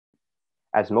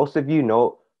As most of you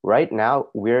know, right now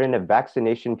we're in a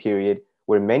vaccination period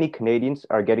where many Canadians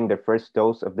are getting their first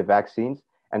dose of the vaccines,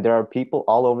 and there are people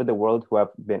all over the world who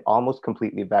have been almost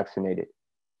completely vaccinated.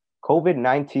 COVID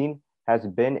 19 has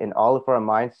been in all of our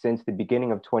minds since the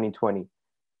beginning of 2020.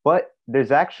 But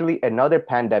there's actually another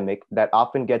pandemic that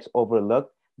often gets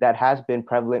overlooked that has been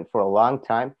prevalent for a long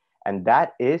time, and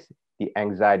that is the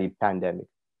anxiety pandemic.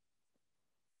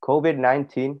 COVID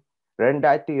 19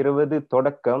 2020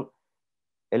 தொடக்கம்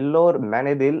எல்லோர்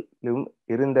மனதிலும்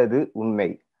இருந்தது உண்மை.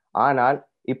 ஆனால்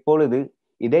இப்பொழுது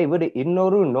இதைவிட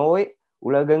இன்னொரு நோய்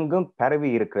உலகெங்கும் பரவி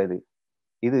இருக்கிறது.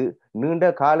 இது நீண்ட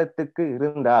காலத்துக்கு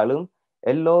இருந்தாலும்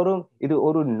எல்லோரும் இது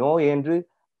ஒரு நோய் என்று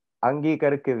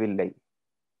அங்கீகரிக்கவில்லை.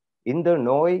 இந்த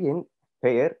நோயின்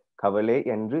பெயர் கவலை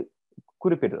என்று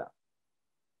குறிப்பிடலாம்.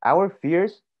 Our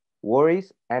fears, worries,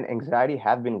 and anxiety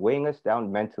have been weighing us down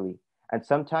mentally, and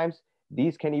sometimes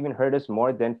these can even hurt us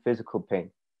more than physical pain.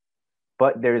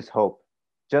 But there is hope.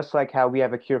 Just like how we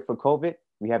have a cure for COVID,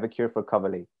 we have a cure for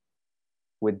kavale.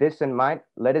 With this in mind,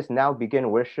 let us now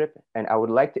begin worship, and I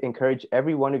would like to encourage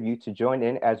every one of you to join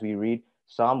in as we read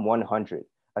Psalm 100,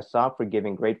 a psalm for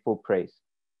giving grateful praise.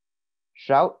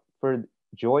 Shout for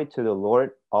joy to the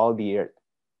Lord, all the earth.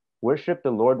 Worship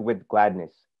the Lord with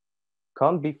gladness.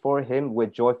 Come before him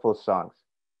with joyful songs.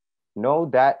 Know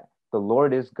that the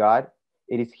Lord is God.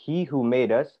 It is he who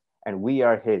made us, and we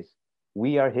are his.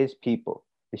 We are his people,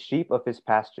 the sheep of his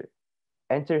pasture.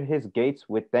 Enter his gates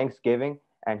with thanksgiving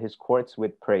and his courts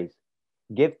with praise.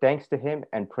 Give thanks to him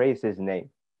and praise his name.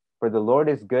 For the Lord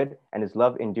is good, and his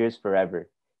love endures forever.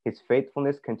 His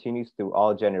faithfulness continues through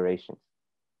all generations.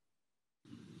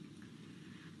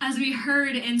 As we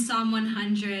heard in Psalm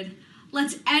 100,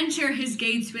 let's enter his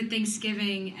gates with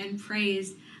thanksgiving and praise,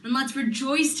 and let's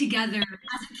rejoice together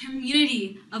as a community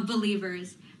of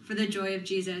believers for the joy of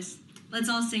Jesus. Let's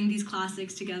all sing these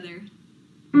classics together.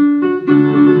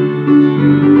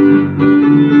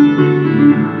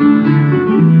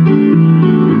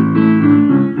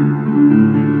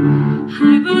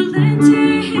 I will enter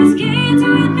his gates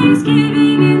with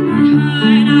thanksgiving in my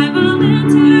heart. I will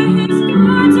enter his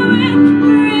courts with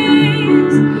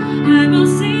praise. I will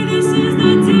say this is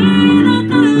the day that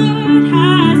the Lord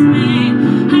has made.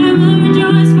 I will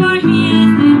rejoice for he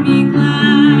has made me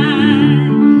glad.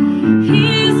 He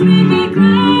has made me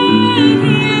glad.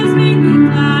 He has made me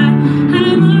glad.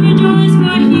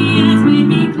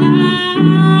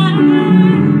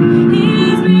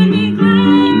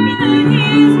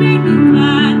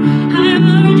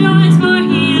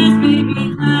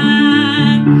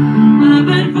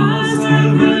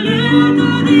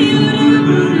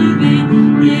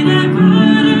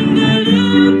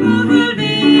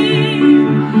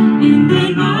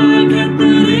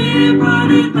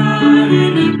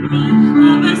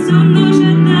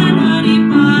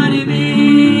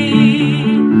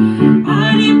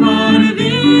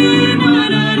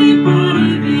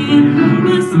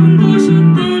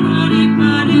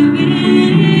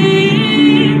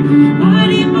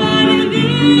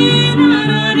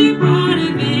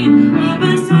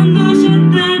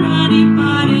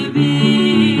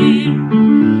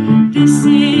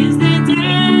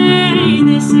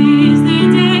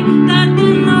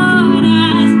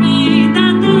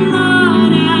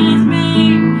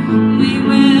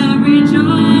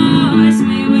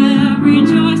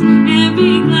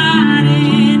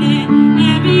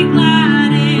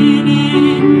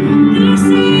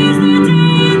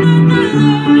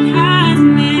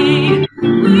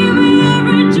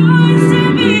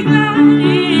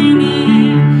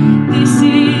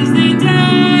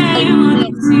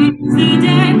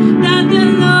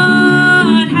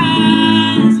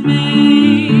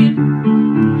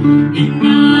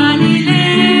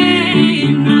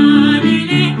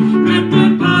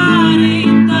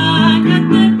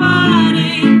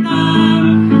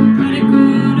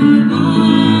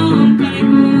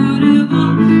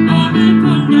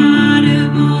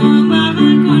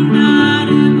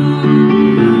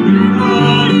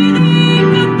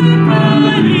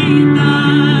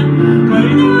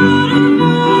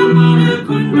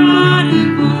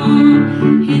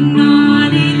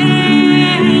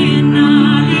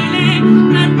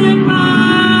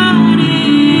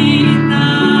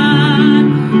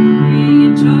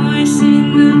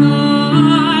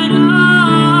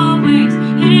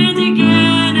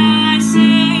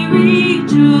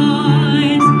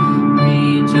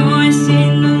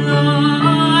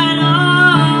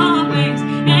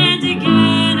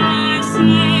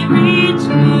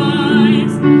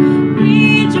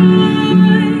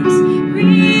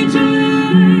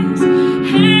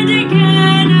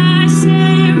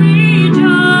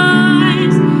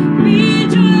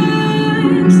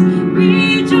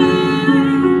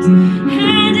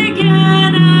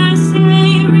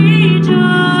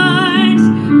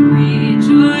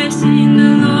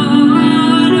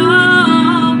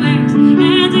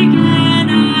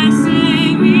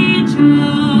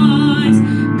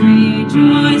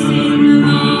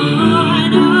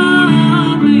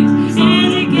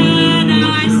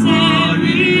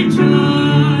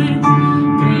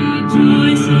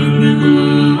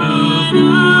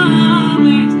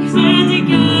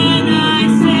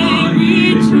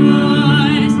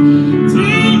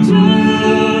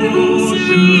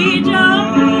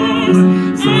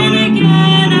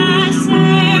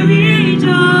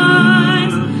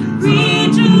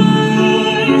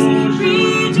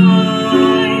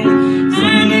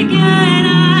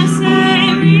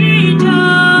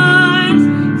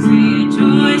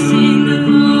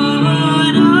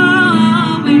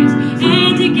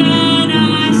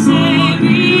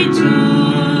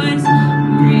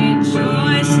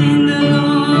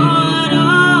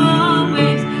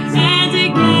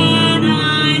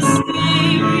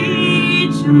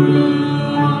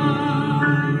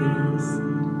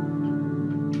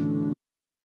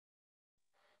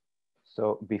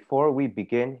 So, before we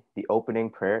begin the opening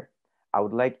prayer, I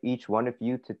would like each one of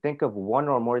you to think of one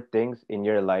or more things in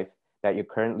your life that you're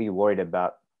currently worried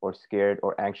about, or scared,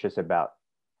 or anxious about.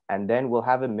 And then we'll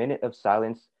have a minute of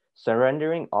silence,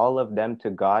 surrendering all of them to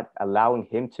God, allowing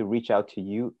Him to reach out to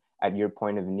you at your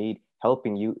point of need,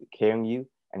 helping you, caring you,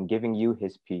 and giving you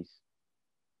His peace.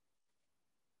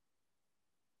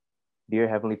 Dear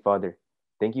Heavenly Father,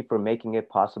 thank you for making it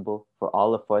possible for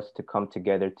all of us to come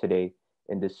together today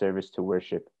in this service to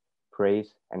worship,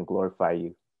 praise, and glorify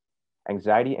you.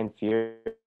 Anxiety and fear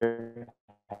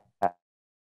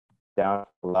down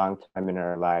for a long time in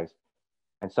our lives.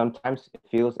 And sometimes it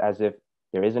feels as if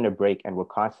there isn't a break and we're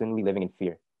constantly living in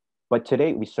fear. But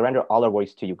today we surrender all our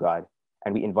worries to you, God,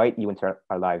 and we invite you into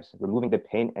our lives, removing the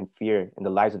pain and fear in the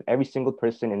lives of every single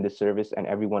person in this service and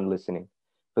everyone listening,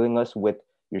 filling us with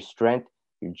your strength,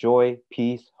 your joy,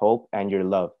 peace, hope, and your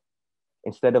love.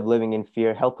 Instead of living in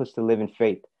fear, help us to live in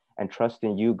faith and trust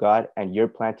in you, God, and your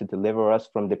plan to deliver us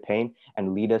from the pain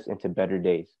and lead us into better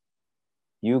days.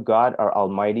 You, God, are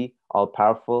almighty, all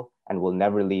powerful, and will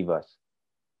never leave us.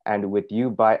 And with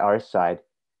you by our side,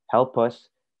 help us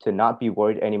to not be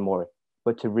worried anymore,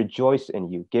 but to rejoice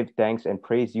in you, give thanks, and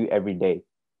praise you every day.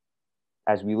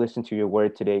 As we listen to your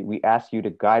word today, we ask you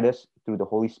to guide us through the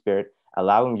Holy Spirit,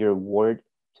 allowing your word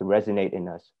to resonate in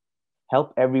us.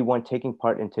 Help everyone taking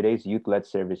part in today's youth-led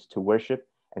service to worship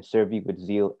and serve you with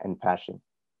zeal and passion.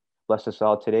 Bless us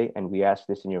all today, and we ask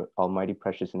this in your almighty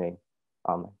precious name.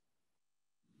 Amen.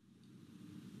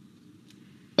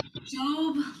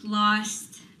 Job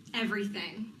lost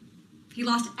everything. He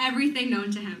lost everything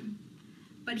known to him,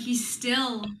 but he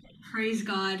still praised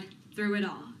God through it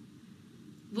all.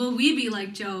 Will we be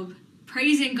like Job,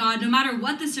 praising God no matter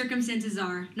what the circumstances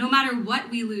are, no matter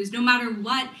what we lose, no matter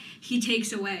what he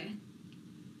takes away?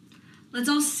 Let's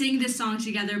all sing this song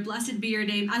together, Blessed Be Your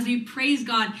Name, as we praise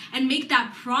God and make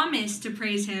that promise to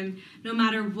praise him no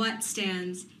matter what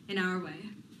stands in our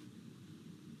way.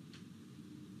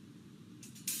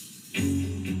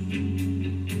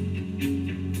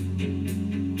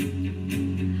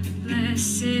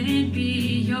 Blessed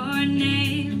be your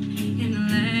name in the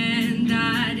land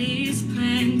that is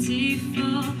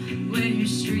plentiful, where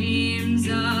streams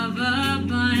of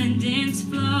abundance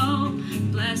flow.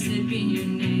 Blessed be your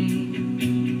name.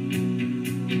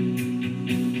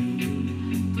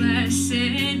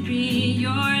 Blessed be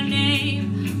your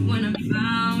name when I'm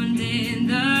found in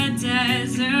the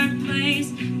desert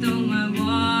place. Though I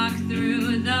walk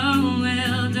through the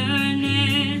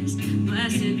wilderness,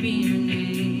 blessed be your name.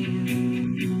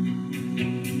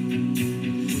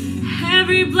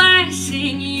 Every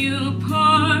blessing you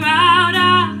pour out,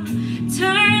 I'll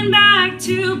turn back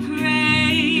to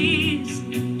praise.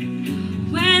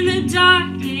 When the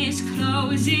darkness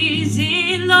closes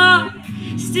in, Lord,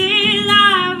 still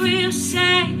I will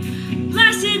say,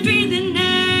 blessed be the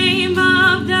name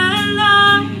of the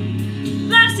Lord.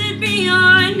 Blessed be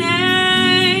your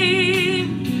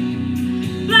name.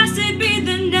 Blessed be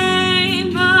the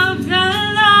name of the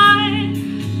Lord.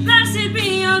 Blessed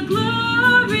be your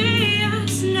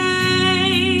glorious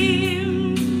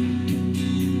name.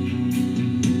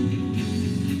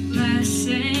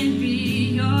 Blessed be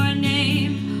your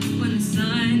name when the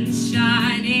sun's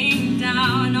shining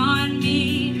down on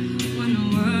me, when the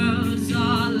world's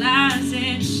all as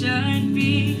it should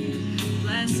be.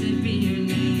 Blessed be your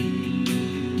name.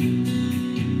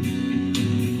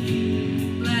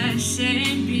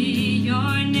 Blessed be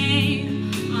your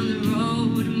name on the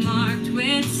road marked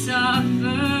with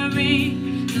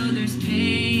suffering, though there's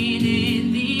pain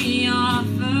in the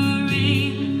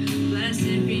offering.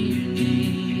 Blessed be your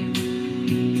name.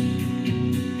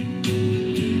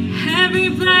 Every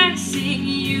blessing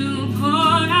you pour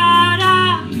out,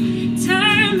 I'll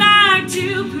turn back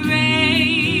to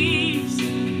praise.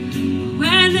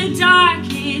 When the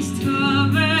darkest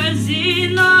covers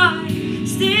in, Lord,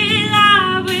 still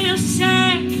I will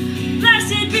say,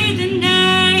 blessed be the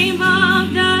name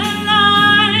of the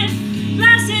Lord.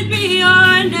 Blessed be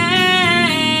your name.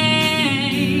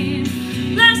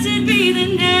 Blessed be the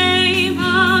name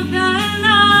of the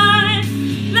Lord.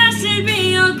 Blessed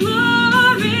be your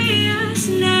glorious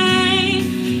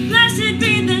name. Blessed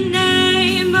be the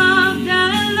name of the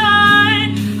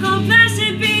Lord. Oh,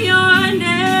 blessed be your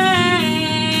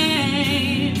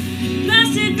name.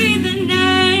 Blessed be the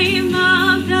name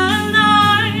of the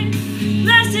Lord.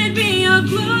 Blessed be your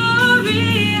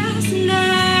glorious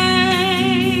name.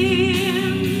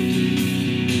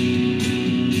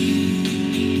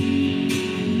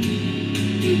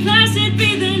 Blessed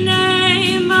be the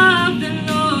name of the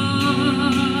Lord.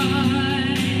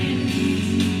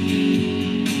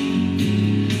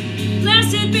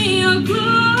 Blessed be your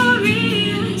glorious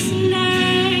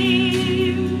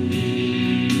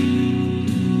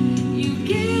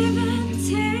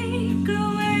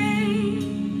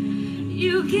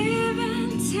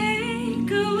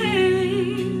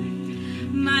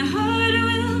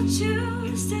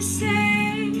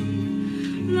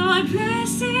Lord,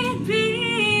 blessed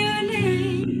be your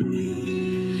name.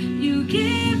 You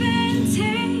give and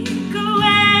take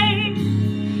away.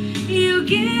 You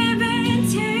give and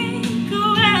take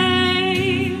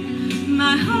away.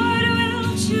 My heart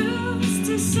will choose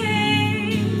to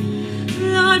sing.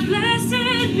 Lord,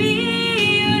 blessed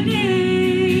be your name.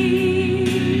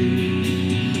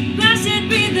 Blessed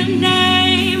be the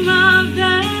name of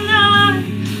the Lord.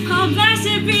 Oh,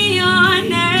 blessed be your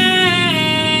name.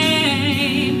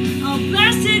 Oh,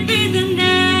 blessed be the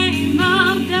name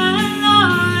of the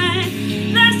Lord.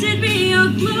 Blessed be your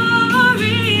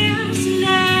glorious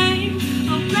name.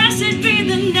 Oh, blessed be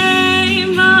the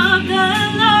name of the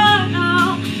Lord.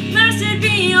 Oh, blessed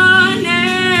be your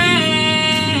name.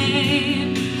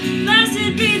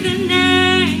 Blessed be the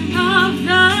name of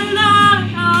the Lord.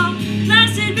 Oh,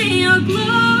 blessed be your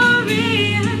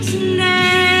glorious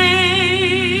name.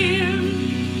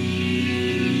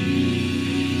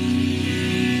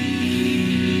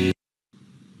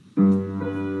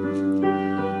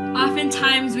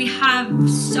 Oftentimes we have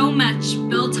so much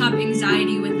built up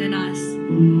anxiety within us,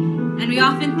 and we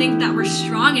often think that we're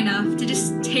strong enough to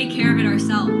just take care of it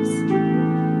ourselves.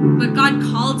 But God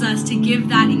calls us to give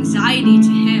that anxiety to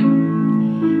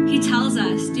Him. He tells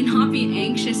us, do not be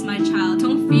anxious, my child,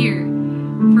 don't fear,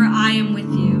 for I am with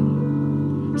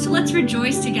you. So let's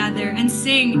rejoice together and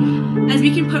sing as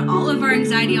we can put all of our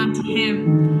anxiety onto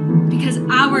Him, because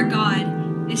our God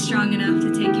is strong enough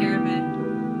to take care of it.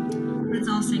 Let's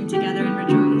all sing together and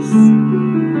rejoice.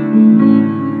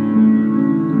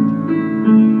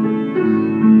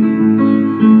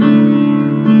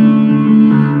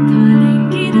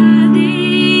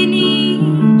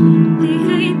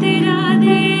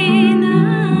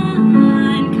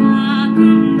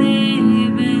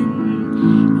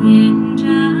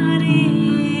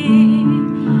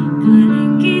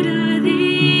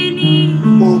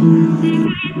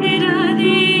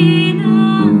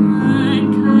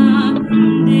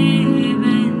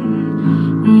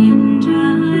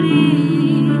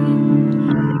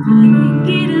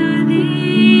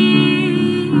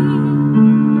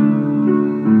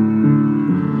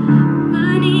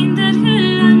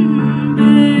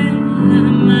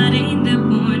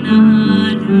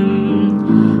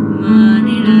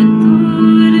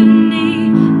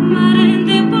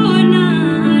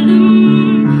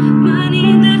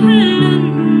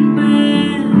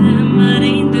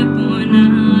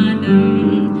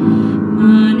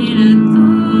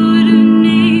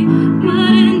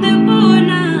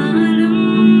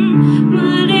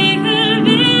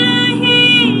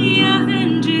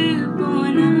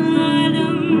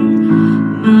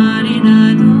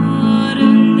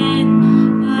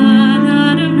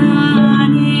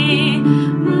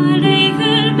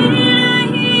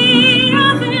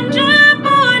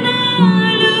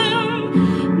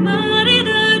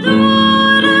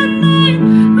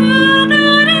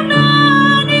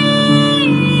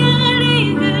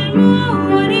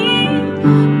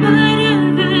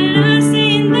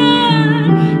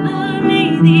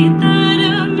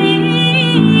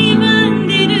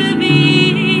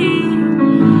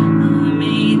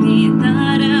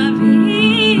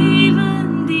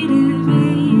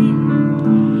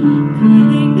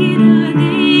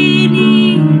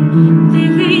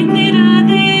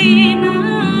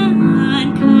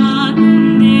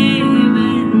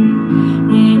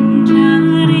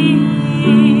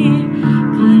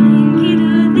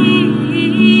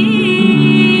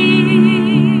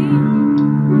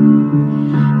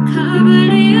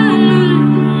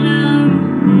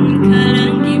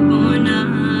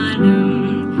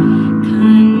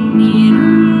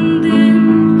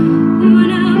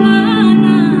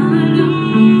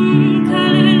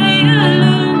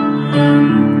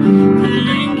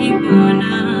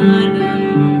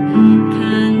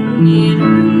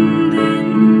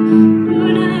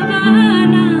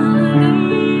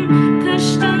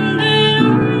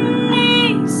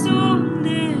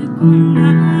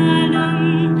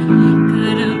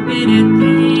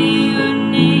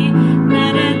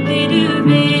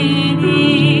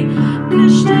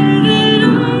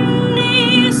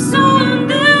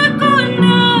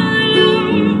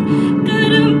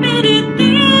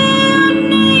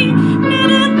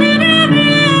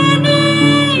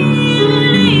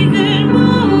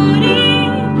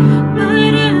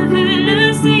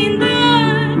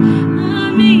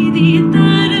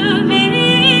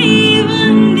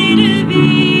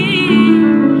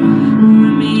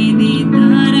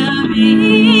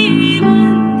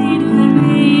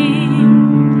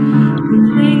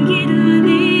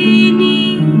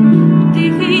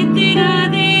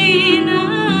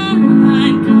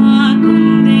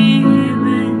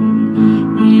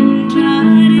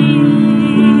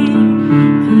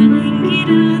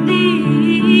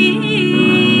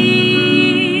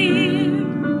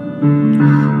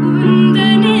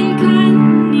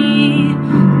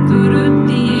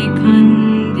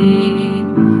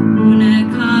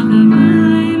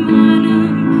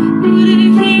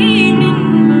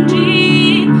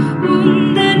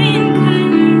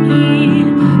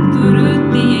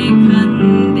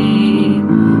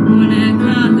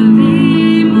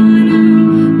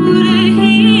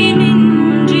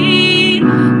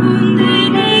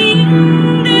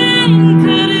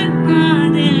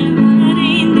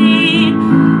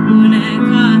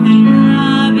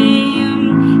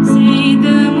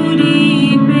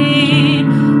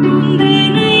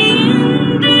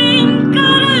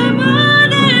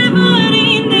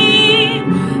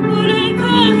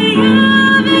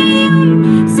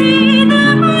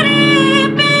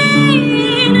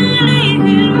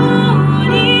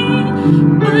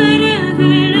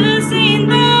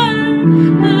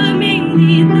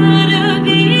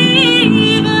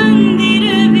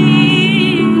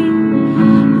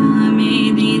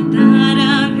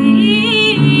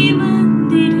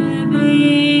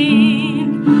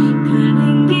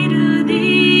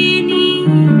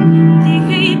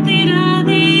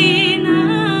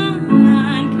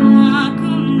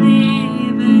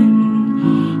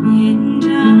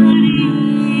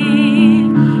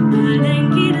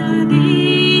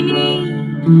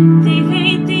 We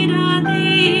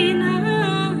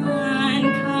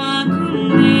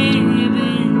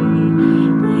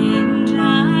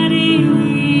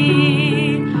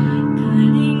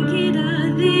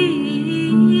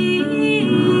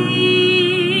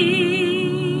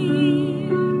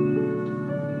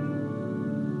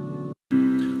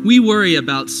worry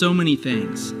about so many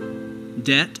things: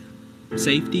 debt,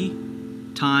 safety,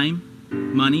 time,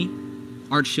 money,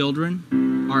 our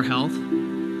children, our health.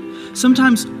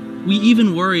 Sometimes we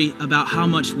even worry about how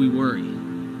much we worry.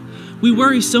 We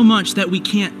worry so much that we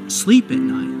can't sleep at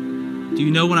night. Do you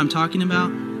know what I'm talking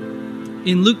about?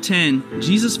 In Luke 10,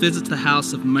 Jesus visits the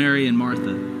house of Mary and Martha.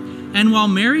 And while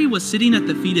Mary was sitting at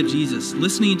the feet of Jesus,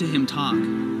 listening to him talk,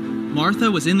 Martha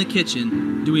was in the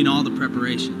kitchen doing all the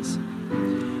preparations.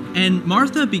 And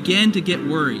Martha began to get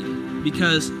worried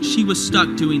because she was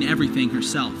stuck doing everything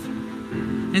herself.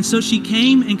 And so she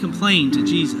came and complained to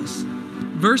Jesus.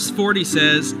 Verse 40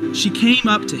 says, "She came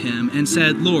up to him and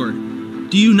said, 'Lord,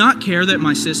 do you not care that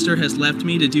my sister has left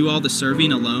me to do all the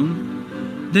serving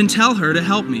alone? Then tell her to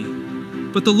help me.'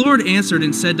 But the Lord answered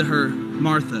and said to her,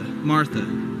 'Martha, Martha,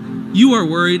 you are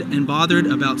worried and bothered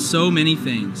about so many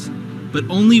things, but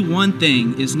only one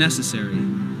thing is necessary.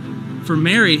 For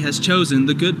Mary has chosen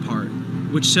the good part,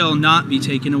 which shall not be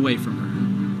taken away from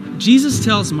her.'" Jesus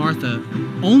tells Martha,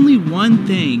 only one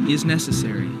thing is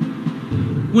necessary.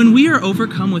 When we are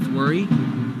overcome with worry,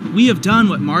 we have done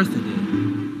what Martha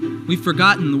did. We've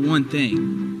forgotten the one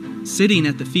thing, sitting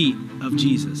at the feet of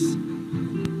Jesus.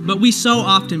 But we so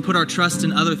often put our trust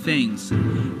in other things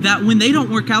that when they don't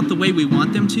work out the way we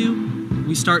want them to,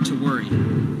 we start to worry.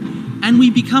 And we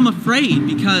become afraid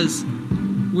because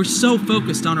we're so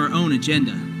focused on our own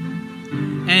agenda.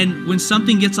 And when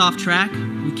something gets off track,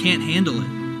 we can't handle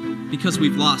it because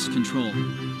we've lost control.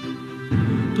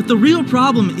 But the real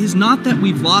problem is not that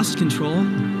we've lost control,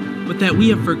 but that we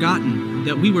have forgotten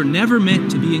that we were never meant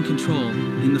to be in control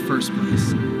in the first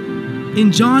place.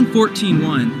 In John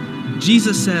 14:1,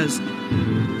 Jesus says,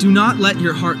 "Do not let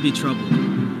your heart be troubled.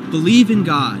 Believe in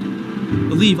God.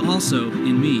 Believe also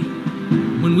in me."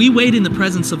 When we wait in the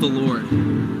presence of the Lord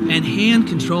and hand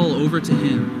control over to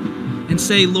him and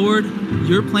say, "Lord,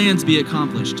 your plans be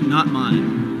accomplished, not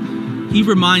mine," he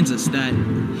reminds us that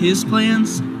his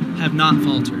plans have not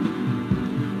faltered.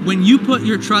 When you put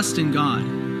your trust in God,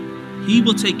 he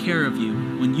will take care of you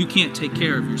when you can't take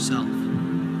care of yourself.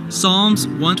 Psalms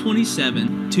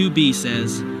 127, 2b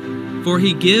says, "For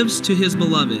he gives to his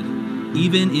beloved,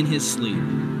 even in his sleep."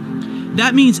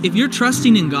 That means if you're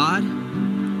trusting in God,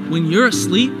 when you're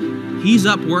asleep, he's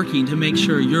up working to make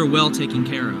sure you're well taken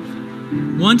care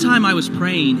of. One time I was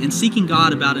praying and seeking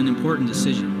God about an important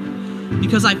decision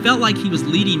because I felt like he was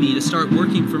leading me to start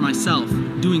working for myself,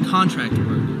 doing contract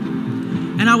work.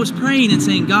 And I was praying and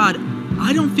saying, "God,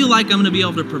 I don't feel like I'm going to be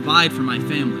able to provide for my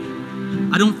family.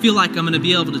 I don't feel like I'm going to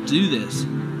be able to do this."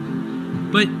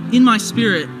 But in my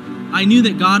spirit, I knew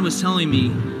that God was telling me,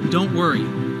 "Don't worry,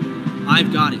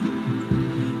 I've got it."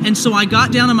 And so I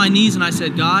got down on my knees and I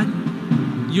said, "God,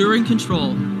 you're in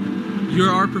control. You're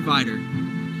our provider.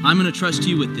 I'm going to trust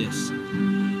you with this."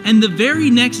 And the very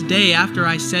next day after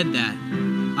I said that,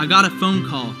 I got a phone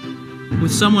call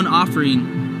with someone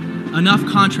offering enough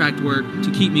contract work to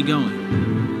keep me going.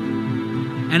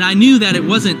 And I knew that it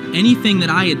wasn't anything that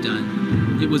I had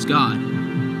done. It was God.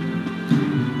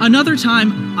 Another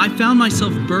time, I found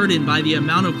myself burdened by the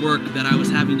amount of work that I was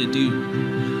having to do.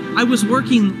 I was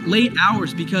working late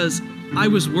hours because I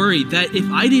was worried that if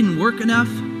I didn't work enough,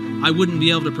 I wouldn't be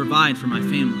able to provide for my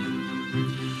family.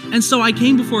 And so I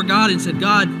came before God and said,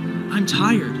 "God, I'm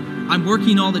tired. I'm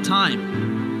working all the time.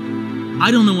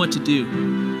 I don't know what to do."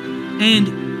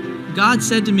 And God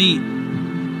said to me,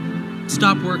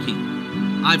 "Stop working.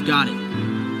 I've got it."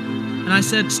 And I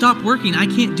said, "Stop working. I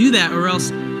can't do that or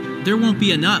else there won't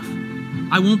be enough.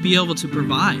 I won't be able to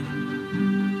provide."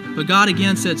 But God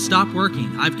again said, "Stop working.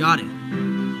 I've got it."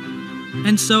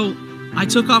 And so I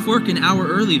took off work an hour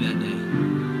early that day.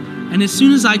 And as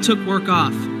soon as I took work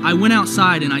off, I went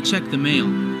outside and I checked the mail.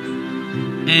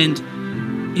 And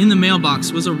in the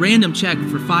mailbox was a random check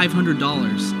for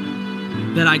 $500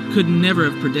 that I could never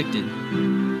have predicted.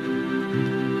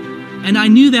 And I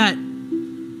knew that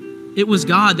it was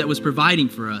God that was providing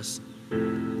for us.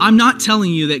 I'm not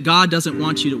telling you that God doesn't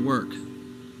want you to work.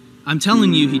 I'm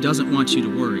telling you he doesn't want you to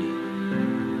worry.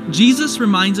 Jesus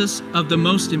reminds us of the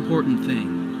most important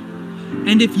thing.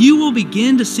 And if you will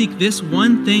begin to seek this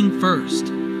one thing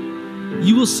first,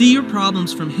 you will see your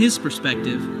problems from his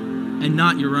perspective and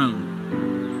not your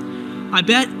own. I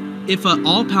bet if an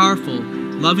all-powerful,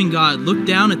 loving God looked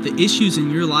down at the issues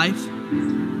in your life,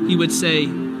 he would say,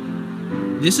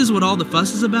 "This is what all the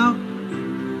fuss is about?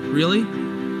 Really?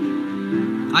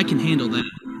 I can handle that.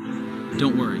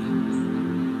 Don't worry.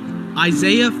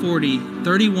 Isaiah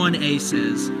 40:31a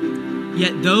says,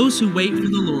 "Yet those who wait for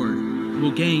the Lord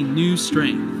will gain new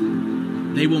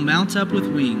strength. They will mount up with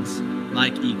wings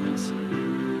like eagles."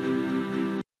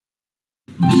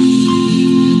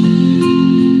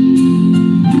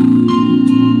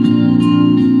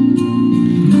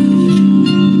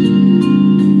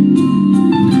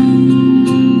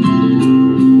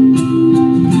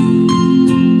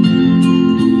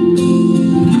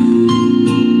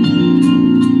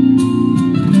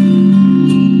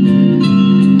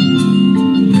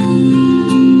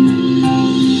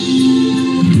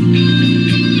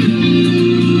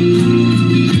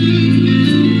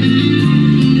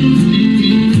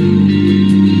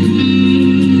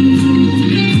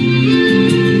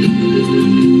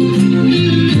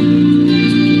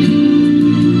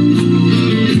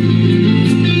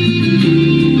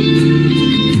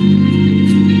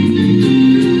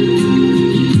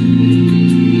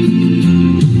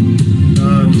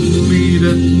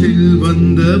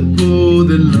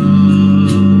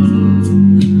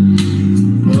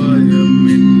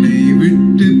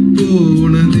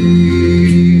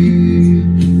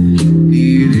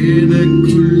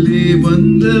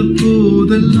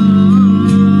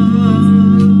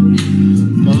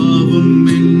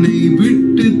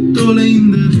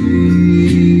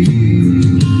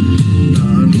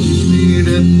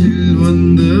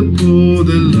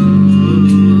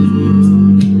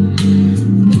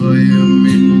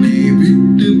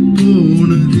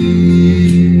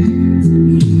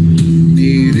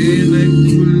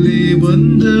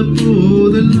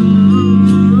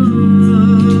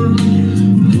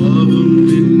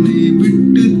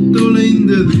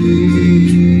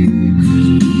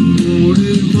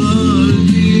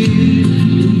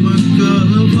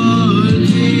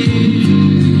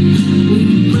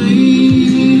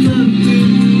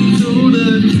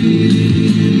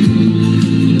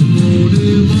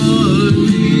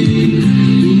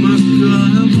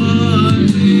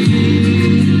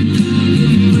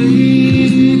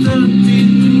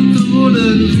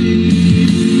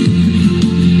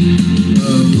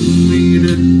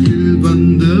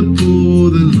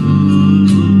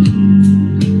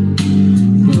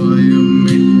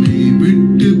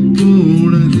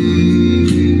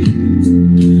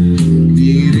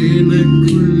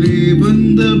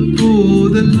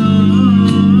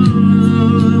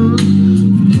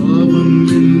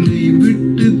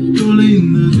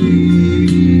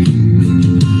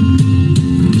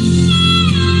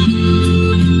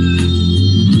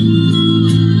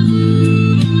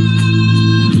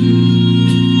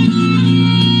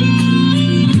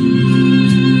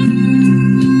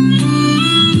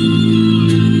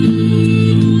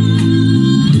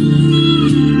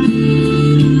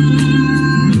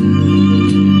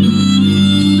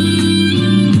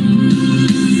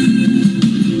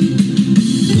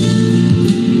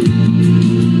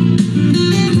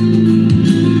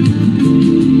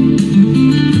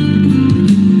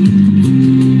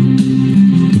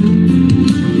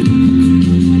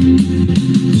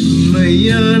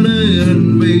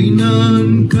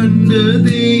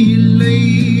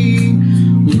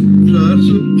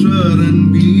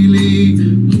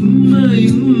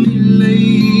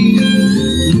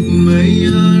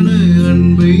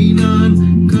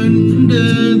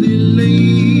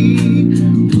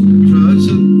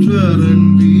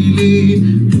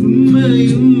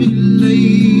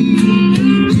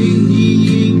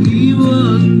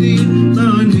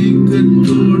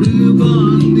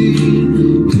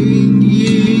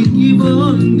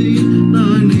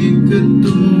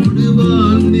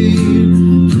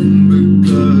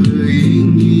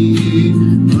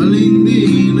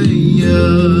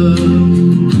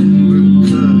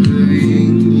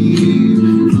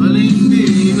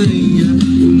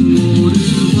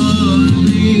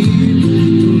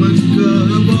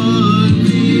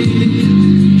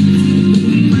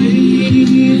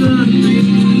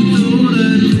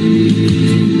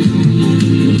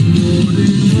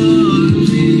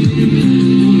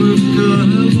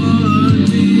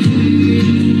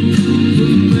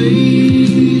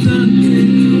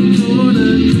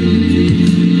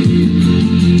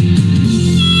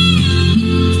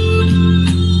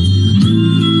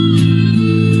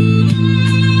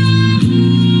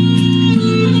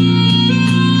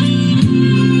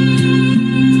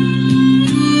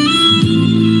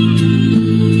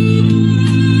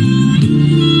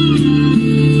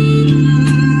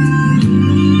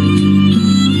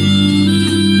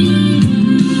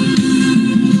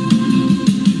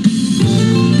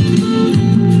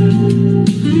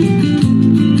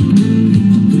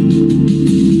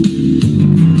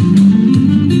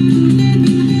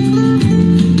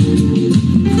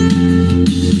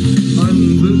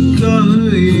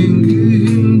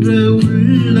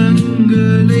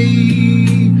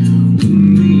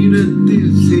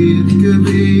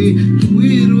 சேர்க்கவே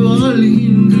உயிர்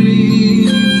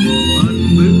வாழ்கின்றேன்.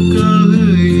 அன்புக்காக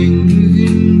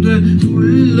எங்குகின்ற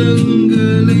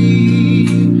உள்ளங்களை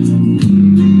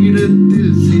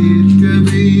இடத்தில்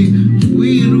சேர்க்கவே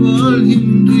உயிர்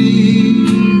வாழ்கின்றேன்.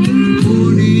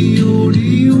 ஓடி ஓடி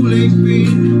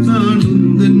உழைப்பேன், நான்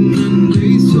உந்தன்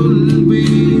நன்மை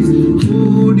சொல்வேன்.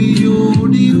 ஓடி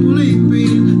ஓடி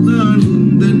உழைப்பேன், நான்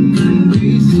உந்தன்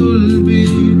நன்மை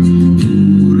சொல்வேன்.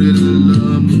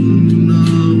 ஊரெல்லாம் உன்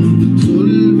நாமம்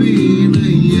சொல்வேன்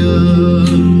ஐயா.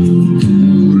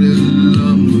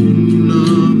 ஊரெல்லாம் உன்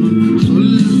நாமம்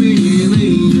சொல்வேன்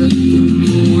ஐயா.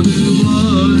 உம்மோடு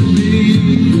வாழ்வேன்,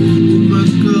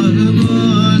 உமக்காக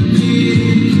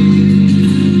வாழ்வேன்.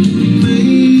 உம்மை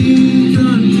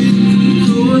தான்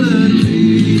பின்தொடர்வேன்.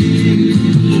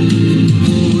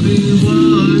 உம்மோடு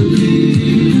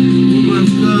வாழ்வேன்,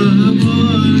 உமக்காக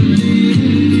வாழ்வேன்.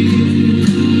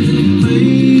 உம்மை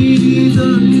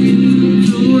தான்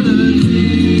பின்தொடர்வேன்.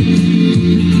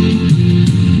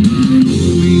 நான்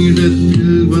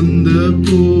உம்மிடத்தில் வந்த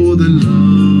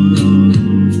போதெல்லாம்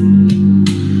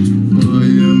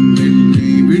பயம்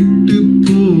என்னை விட்டு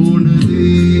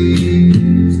போனதே.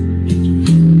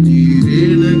 நீர்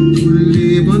எனக்குள்ளே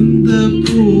வந்த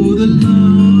போதெல்லாம்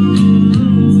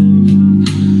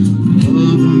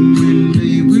பாவம்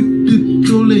என்னை விட்டு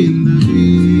தொலைந்ததே.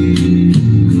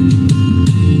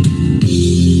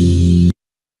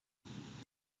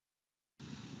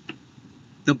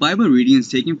 The Bible reading is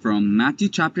taken from Matthew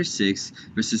chapter 6,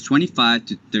 verses 25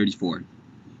 to 34.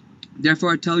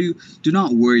 Therefore I tell you, do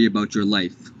not worry about your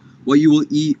life, what you will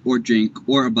eat or drink,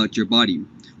 or about your body,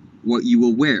 what you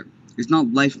will wear. Is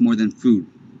not life more than food,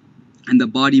 and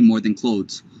the body more than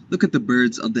clothes? Look at the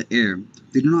birds of the air.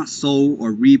 They do not sow or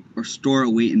reap or store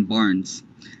away in barns,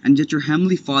 and yet your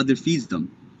heavenly Father feeds them.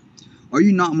 Are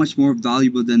you not much more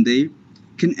valuable than they?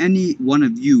 Can any one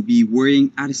of you be worrying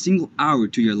at a single hour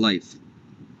to your life?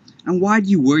 And why do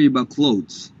you worry about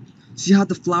clothes? See how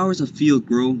the flowers of field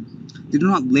grow? They do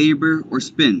not labor or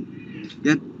spin.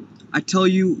 Yet I tell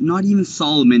you, not even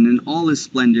Solomon in all his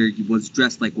splendor was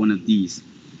dressed like one of these.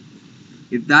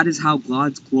 If that is how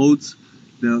God clothes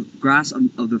the grass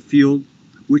of the field,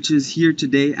 which is here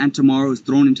today and tomorrow is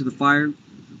thrown into the fire,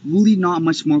 will he not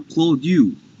much more clothe you,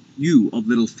 you of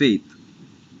little faith?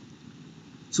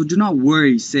 So do not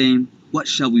worry, saying, what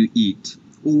shall we eat?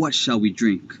 Or what shall we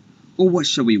drink? Or what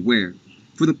shall we wear?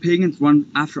 For the pagans run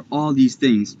after all these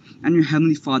things, and your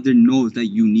heavenly Father knows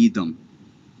that you need them.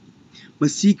 But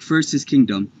seek first his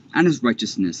kingdom and his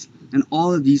righteousness, and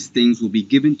all of these things will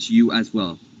be given to you as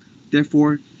well.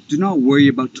 Therefore, do not worry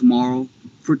about tomorrow,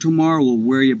 for tomorrow will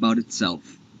worry about itself.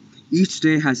 Each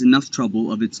day has enough trouble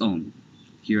of its own.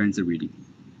 Here ends the reading.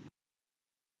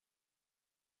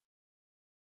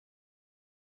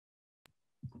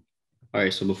 All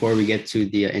right, so before we get to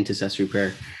the intercessory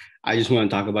prayer, I just want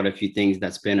to talk about a few things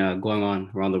that's been going on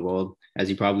around the world. As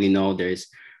you probably know, there's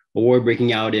a war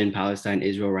breaking out in Palestine,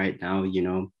 Israel right now. You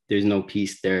know, there's no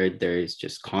peace there. There's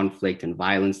just conflict and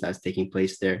violence that's taking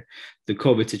place there. The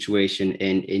COVID situation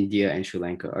in India and Sri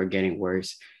Lanka are getting worse.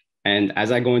 And as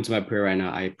I go into my prayer right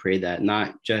now, I pray that not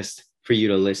just for you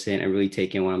to listen and really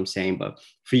take in what I'm saying, but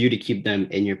for you to keep them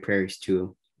in your prayers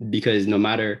too. Because no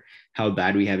matter how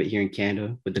bad we have it here in Canada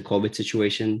with the COVID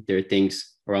situation, there are things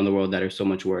around the world that are so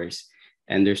much worse.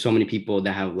 And there's so many people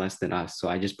that have less than us. So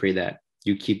I just pray that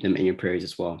you keep them in your prayers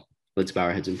as well. Let's bow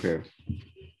our heads in prayer.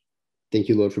 Thank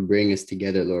you, Lord, for bringing us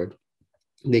together, Lord.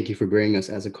 Thank you for bringing us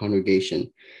as a congregation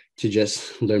to just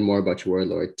learn more about your word,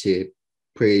 Lord, to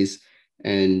praise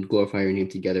and glorify your name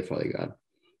together, Father God.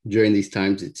 During these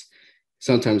times, it's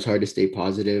sometimes hard to stay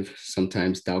positive.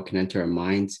 Sometimes doubt can enter our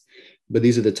minds. But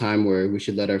these are the time where we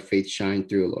should let our faith shine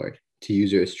through, Lord, to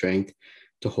use your strength,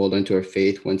 to hold on to our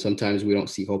faith when sometimes we don't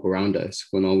see hope around us,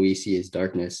 when all we see is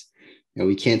darkness and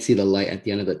we can't see the light at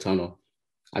the end of the tunnel.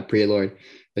 I pray, Lord,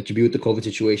 that you be with the COVID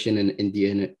situation in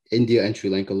India and Sri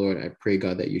Lanka, Lord. I pray,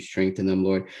 God, that you strengthen them,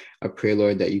 Lord. I pray,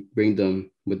 Lord, that you bring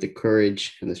them with the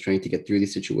courage and the strength to get through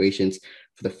these situations.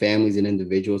 For the families and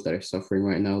individuals that are suffering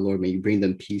right now, Lord, may you bring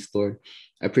them peace, Lord.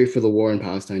 I pray for the war in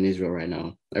Palestine and Israel right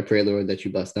now. I pray, Lord, that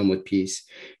you bless them with peace,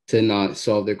 to not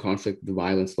solve their conflict with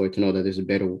violence, Lord, to know that there's a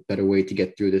better way to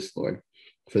get through this, Lord.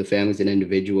 For the families and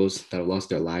individuals that have lost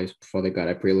their lives, Father God,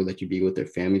 I pray, Lord, that you be with their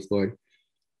families, Lord.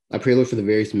 I pray, Lord, for the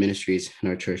various ministries in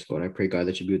our church, Lord. I pray, God,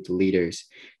 that you be with the leaders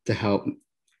to help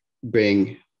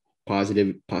bring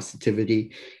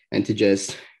positivity and to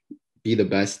just be the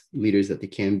best leaders that they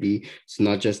can be. So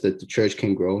not just that the church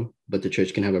can grow, but the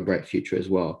church can have a bright future as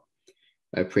well.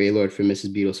 I pray, Lord, for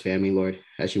Mrs. Beadle's family, Lord,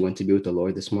 as she went to be with the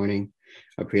Lord this morning.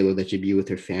 I pray, Lord, that you be with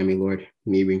her family, Lord.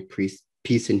 May you bring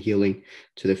peace and healing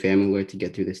to the family, Lord, to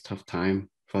get through this tough time,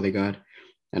 Father God.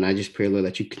 And I just pray, Lord,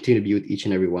 that you continue to be with each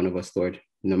and every one of us, Lord,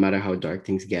 no matter how dark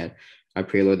things get. I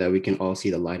pray, Lord, that we can all see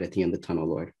the light at the end of the tunnel,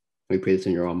 Lord. We pray this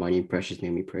in your almighty and precious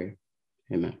name we pray.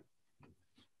 Amen.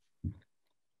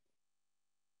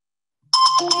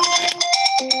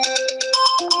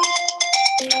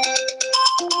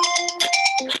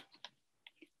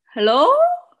 Hello?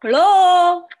 Hello?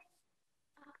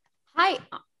 Hi,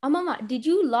 Mama, did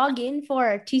you log in for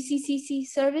TCCC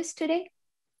service today?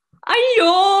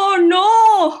 ஐயோ no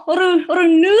ஒரு ஒரு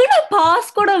நீள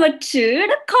பாஸ்கோட வச்சு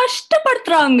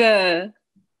கஷ்டப்படுத்துறாங்க.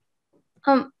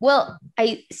 Well, I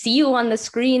see you on the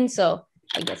screen, so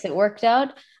I guess it worked out.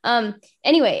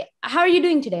 Anyway, how are you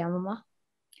doing today, Mama?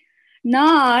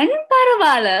 நான்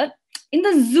பரவாயில்ல. இந்த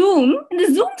zoom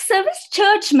service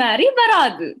search மாதிரி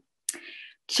வராது.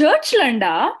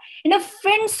 சர்ச்லண்டா என்ன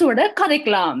ஃப்ரெண்ட்ஸோட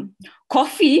கதைக்கலாம்,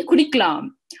 காஃபி குடிக்கலாம்,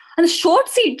 அந்த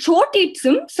ஷோர்ட்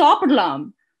ஈட்ஸும் சாப்பிடலாம்.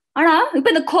 ஆனா இப்ப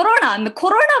இந்த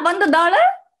கொரோனா வந்ததால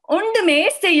ஒன்றுமே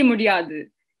செய்ய முடியாது.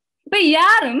 இப்ப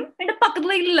யாரும் என்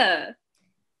பக்கத்துல இல்ல.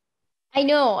 I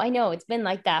know. It's been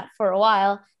like that for a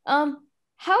while.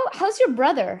 How's your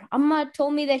brother? Amma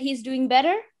told me that he's doing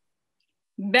better.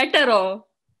 பெட்டரோ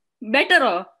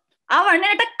அவன்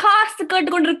என்கிட்ட காசு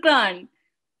கேட்டுக்கொண்டிருக்கான்.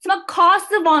 சும்மா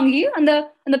காசு வாங்கி அந்த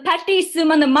அந்த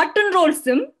பேட்டிஸும் அந்த மட்டன்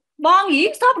ரோல்ஸும் வாங்கி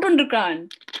சாப்பிட்டு கொண்டிருக்கான்.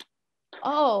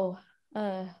 Oh,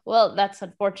 well, that's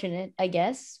unfortunate, I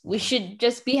guess. We should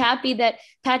just be happy that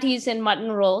patties and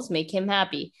mutton rolls make him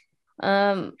happy.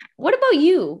 What about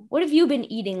you? What have you been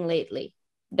eating lately?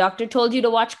 Doctor told you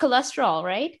to watch cholesterol,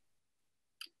 right?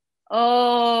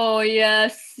 Oh,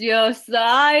 yes.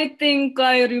 I think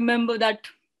I remember that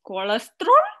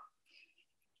cholesterol.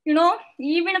 You know,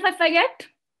 even if I forget,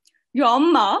 your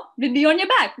amma will be on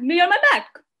your back, be on my back.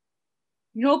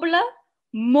 You know, Pula,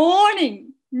 morning,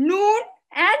 noon,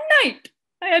 and night,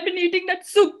 I have been eating that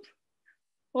soup.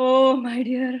 Oh, my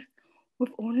dear,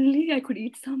 if only I could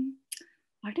eat some.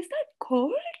 What is that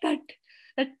called?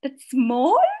 That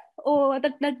small or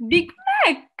that Big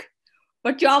Mac?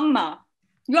 But your amma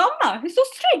is so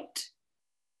strict.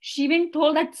 She even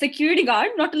told that security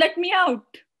guard not to let me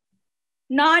out.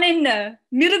 நான் என்ன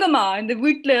மிருகமா இந்த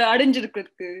வீட்டுல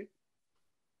அடைஞ்சிருக்கிறதுக்கு?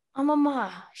 Mama,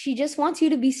 she just wants you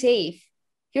to be safe.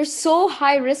 You're so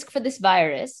high risk for this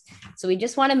virus. So we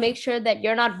just want to make sure that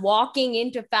you're not walking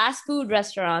into fast food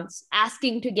restaurants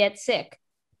asking to get sick.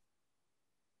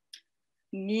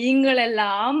 நீங்கள்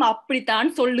எல்லாம் அப்படித்தான்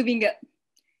சொல்லுவீங்க.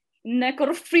 எனக்கு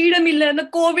ஒரு freedom இல்ல இந்த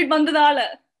Covid வந்ததால.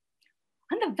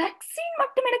 அந்த வேக்சின்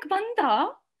மட்டும் எனக்கு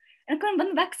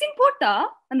வந்து வேக்சின் போட்டா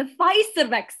அந்த ஃபைசர்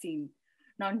வேக்சின்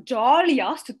நான் ஜாலியா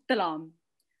சுத்தலாம்.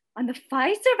 அந்த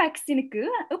ஃபைசர் வேக்சினுக்கு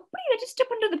எப்படி ரெஜிஸ்டர்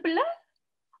பண்றது பிள்ளை?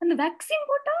 அந்த வேக்சின்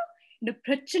போட்டா இந்த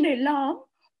பிரச்சனை எல்லாம்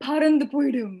பறந்து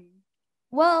போயிடும்.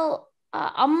 Well,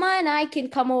 Amma and I can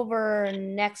come over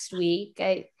next week.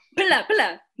 பிள்ளை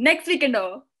நெக்ஸ்ட் வீக்கெண்டோ?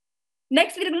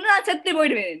 நெக்ஸ்ட் வீக் நான் செத்து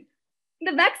போயிடுவேன்.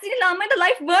 இந்த வேக்சின் இல்லாம இந்த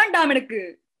லைஃப் வேண்டாம் எனக்கு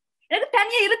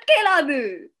தனியா இருக்க இயலாது.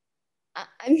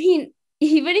 I mean,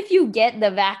 even if you get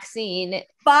the vaccine,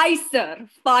 Pfizer.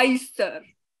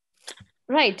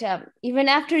 Right. Even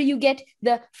after you get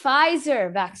the Pfizer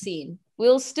vaccine,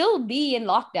 we'll still be in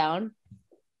lockdown.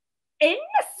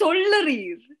 என்ன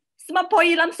சொல்லுறீர்? சும்மா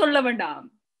போயெல்லாம் சொல்ல வேண்டாம்.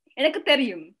 எனக்கு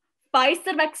தெரியும்.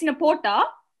 Pfizer vaccine போட்டா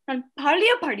நான்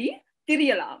பழையபடி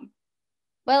திரியலாம்.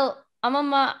 Well,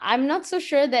 Mama, I'm not so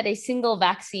sure that a single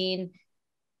vaccine.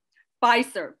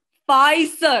 Pfizer.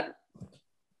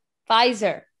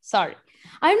 Sorry.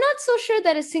 I'm not so sure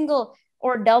that a single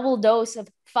or double dose of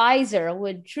Pfizer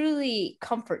would truly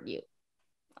comfort you.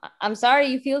 I'm sorry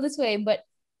you feel this way, but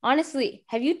honestly,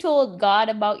 have you told God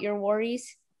about your worries?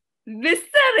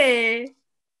 விசரே,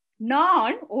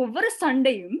 நான் ஒவ்வொரு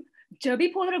சண்டையும் JP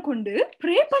போதர கொண்டு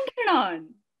pray பண்றேன்.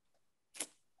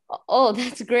 Oh,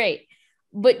 that's great.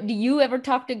 But do you ever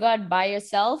talk to God by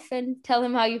yourself and tell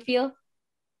him how you feel?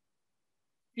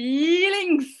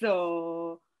 Feelings.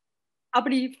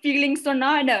 அப்படி feelings சொன்னா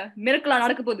என்ன மிரக்கலா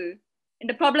நடக்க போகுது?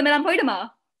 இந்த ப்ராப்ளம் எல்லாம் போயிடுமா?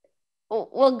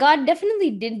 Well, God definitely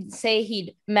didn't say he'd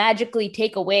magically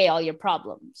take away all your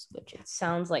problems, which it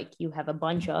sounds like you have a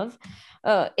bunch of.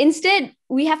 Instead,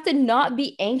 we have to not be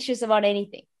anxious about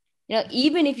anything. You know,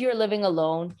 even if you're living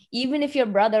alone, even if your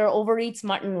brother overeats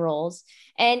mutton rolls,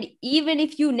 and even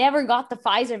if you never got the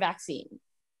Pfizer vaccine,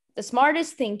 the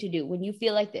smartest thing to do when you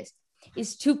feel like this is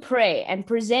to pray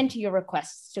and present your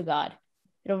requests to God.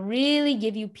 It'll really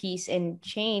give you peace and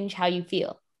change how you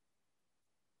feel.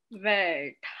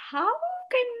 Wait, how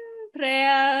can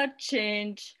prayer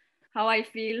change how I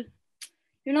feel?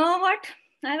 You know what?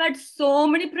 I've had so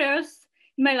many prayers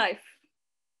in my life.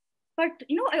 But,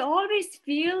 I always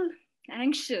feel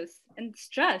anxious and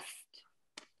stressed.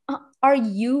 Are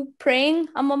you praying,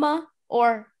 Mama? Or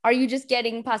are you just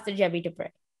getting Pastor Jebby to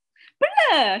pray?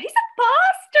 He's a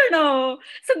pastor now.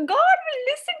 So God will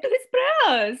listen to his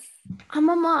prayers.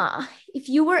 Mama, if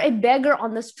you were a beggar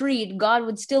on the street, God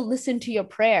would still listen to your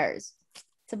prayers.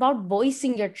 It's about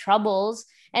voicing your troubles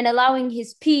and allowing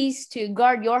his peace to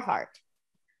guard your heart.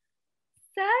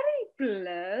 Sari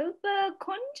pilla,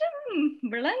 konjam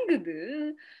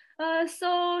vilangudu.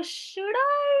 So should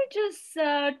I just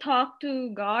talk to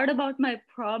God about my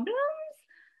problems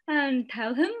and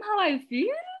tell him how I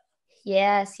feel?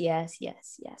 Yes,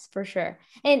 for sure.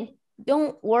 And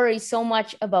don't worry so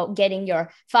much about getting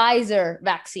your Pfizer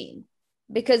vaccine,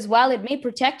 because while it may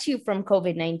protect you from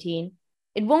COVID-19,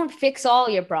 it won't fix all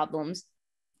your problems.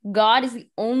 God is the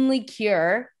only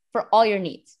cure for all your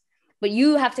needs, but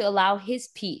you have to allow his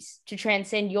peace to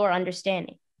transcend your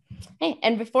understanding. Hey,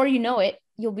 and before you know it,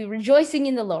 you'll be rejoicing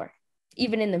in the Lord,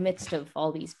 even in the midst of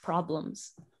all these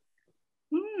problems.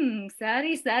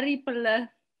 Sari pilla.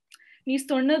 நீ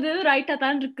சொன்னது ரைட்டா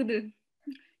தான் இருக்குது.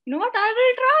 You know what? I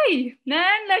will try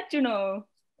and let you know.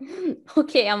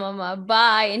 Okay, Mama.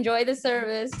 Bye. Enjoy the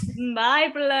service. Bye,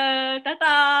 pilla.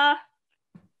 Tata.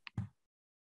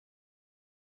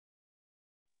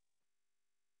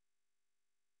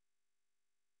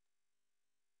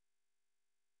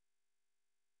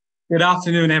 Good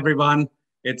afternoon, everyone.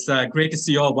 It's great to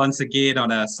see you all once again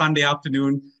on a Sunday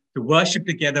afternoon to worship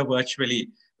together virtually.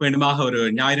 வேண்டுமாக ஒரு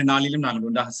ஞாயிறு நாளிலும் நாங்கள்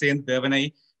உண்டாக சேர்ந்து தேவனை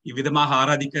இவ்விதமாக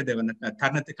ஆராதிக்க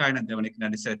தருணத்துக்காக நான் தேவனுக்கு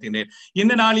நன்றி செலுத்துகிறேன்.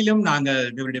 இந்த நாளிலும் நாங்கள்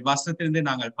தேவனுடைய வசனத்திலிருந்து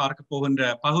நாங்கள் பார்க்க போகின்ற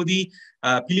பகுதி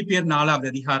பிலிப்பியர் 4வது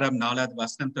அதிகாரம் 4வது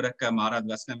வசனம் தொடக்கம் 6வது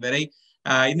வசனம் வரை.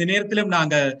 இந்த நேரத்திலும்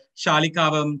நாங்கள்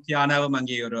ஷாலிகாவும் தியானாவும்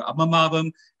அங்கே ஒரு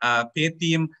அம்மம்மாவும்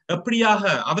பேத்தியும் எப்படியாக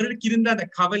அவர்களுக்கு இருந்த அந்த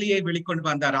கவலையை வெளிக்கொண்டு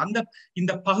வந்தார்.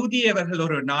 இந்த பகுதியை அவர்கள்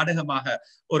ஒரு நாடகமாக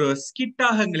ஒரு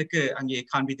ஸ்கிட்டாக எங்களுக்கு அங்கே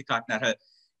காண்பித்து காட்டினார்கள்.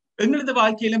 எங்களது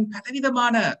வாழ்க்கையிலும்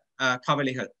பலவிதமான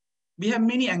கவலைகள். We have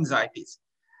many anxieties.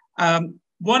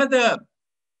 One of the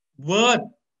word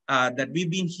that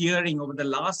we've been hearing over the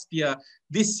last year,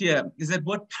 this year, is that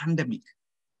word pandemic.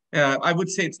 I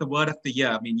would say it's the word of the year.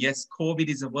 I mean, yes, COVID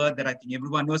is a word that I think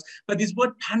everyone knows, but this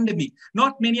word pandemic,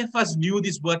 not many of us knew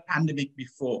this word pandemic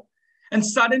before. And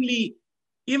suddenly,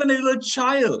 even a little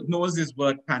child knows this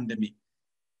word pandemic.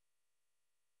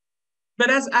 But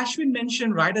as Ashwin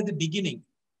mentioned right at the beginning,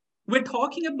 we're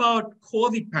talking about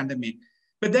COVID pandemic,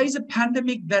 but there is a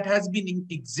pandemic that has been in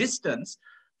existence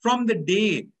from the day,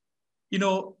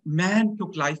 man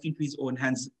took life into his own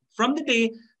hands, from the day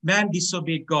man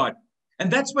disobeyed God. And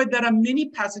that's why there are many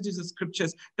passages of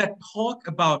scriptures that talk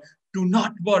about do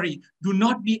not worry, do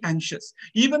not be anxious.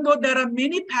 Even though there are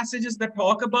many passages that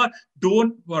talk about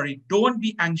don't worry, don't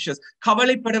be anxious.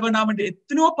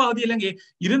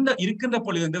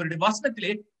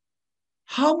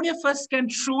 How many of us can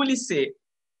truly say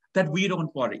that we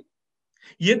don't worry?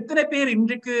 எத்தனை பேர்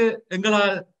இன்றைக்கு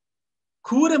எங்களால்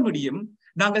கூற முடியும்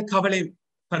நாங்கள்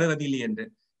கவலைப்படுவதில்லை என்று?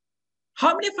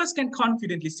 How many of us can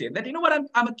confidently say that,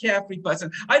 I'm a carefree person.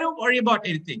 I don't worry about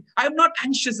anything. I'm not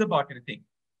anxious about anything.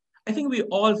 I think we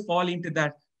all fall into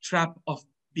that trap of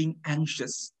being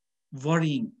anxious,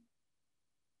 worrying.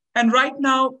 And right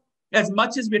now, as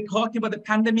much as we're talking about the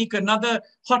pandemic, another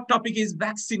hot topic is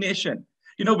vaccination.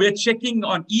 We're checking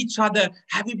on each other.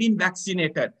 Have you been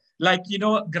vaccinated? Like,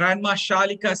 Grandma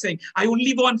Shalika saying, I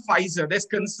only want Pfizer. There's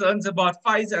concerns about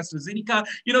Pfizer, AstraZeneca.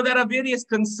 There are various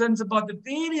concerns about the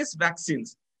various vaccines.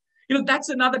 That's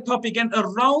another topic. And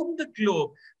around the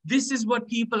globe, this is what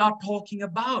people are talking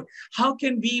about. How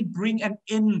can we bring an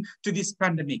end to this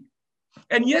pandemic?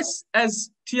 And yes, as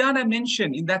Tiana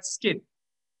mentioned in that skit,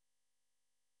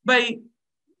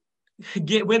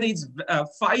 whether it's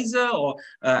Pfizer or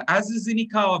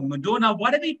AstraZeneca or Moderna,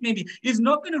 whatever it may be, is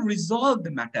not going to resolve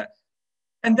the matter.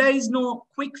 And there is no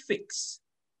quick fix.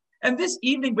 And this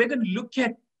evening, we're going to look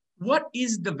at what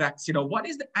is the vaccine or what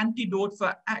is the antidote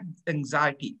for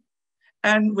anxiety.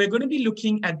 And we're going to be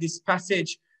looking at this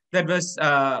passage that was,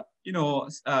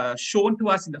 shown to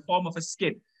us in the form of a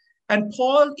skit. And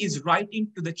Paul is writing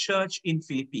to the church in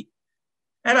Philippi.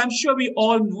 And I'm sure we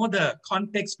all know the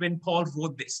context when Paul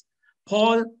wrote this.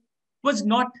 Paul was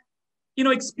not,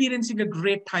 experiencing a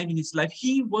great time in his life.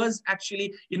 He was actually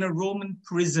in a Roman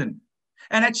prison.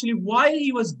 And actually, while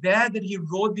he was there, that he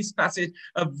wrote this passage,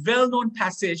 a well-known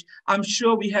passage. I'm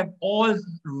sure we have all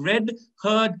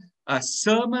heard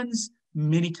sermons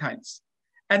many times.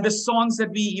 And the songs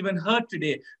that we even heard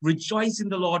today, rejoice in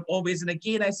the Lord always. And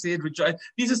again, I say rejoice.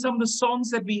 These are some of the songs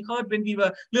that we heard when we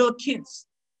were little kids.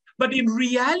 But in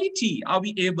reality, are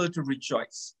we able to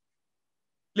rejoice?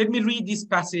 Let me read this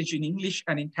passage in English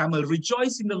and in Tamil.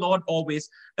 Rejoice in the Lord always.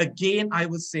 Again, I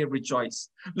will say rejoice.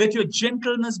 Let your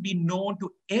gentleness be known to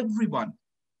everyone.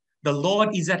 The Lord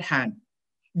is at hand.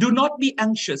 Do not be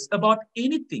anxious about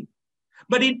anything,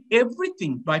 but in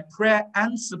everything, by prayer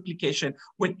and supplication,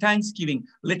 with thanksgiving,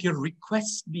 let your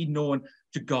requests be known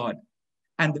to God.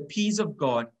 And the peace of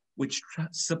God, which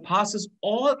surpasses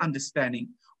all understanding,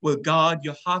 will guard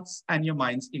your hearts and your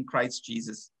minds in Christ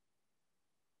Jesus.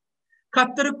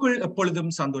 கர்த்தருக்குள் எப்பொழுதும்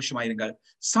சந்தோஷமாயிருங்கள்.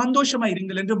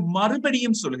 சந்தோஷமாயிருங்கள் என்று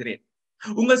மறுபடியும் சொல்கிறேன்.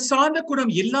 உங்கள் சாந்த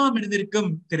குணம் எல்லா மனிதருக்கும்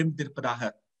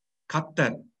தெரிந்திருப்பதாக.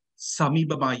 கர்த்தர்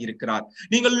சமீபமாயிருக்கிறார்.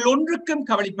 நீங்கள் ஒன்றுக்கும்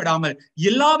கவலைப்படாமல்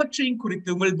எல்லாவற்றையும்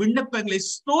குறித்து உங்கள் விண்ணப்பங்களை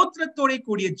ஸ்தோத்திரத்தோட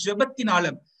கூடிய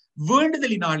ஜெபத்தினாலும்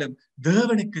வேண்டுதலினாலும்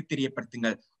தேவனுக்கு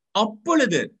தெரியப்படுத்துங்கள்.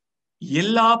 அப்பொழுது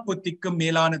எல்லா புத்திக்கும்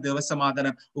மேலான தேவ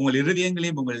சமாதானம் உங்கள்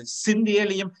இருதயங்களையும் உங்கள்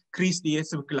சிந்தைகளையும் கிறிஸ்து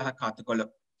இயேசுவுக்குள்ளாக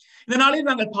காத்துக்கொள்ளும். இந்த நாளில்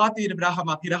நாங்கள்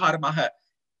பார்த்து பிரகாரமாக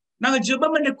நாங்கள்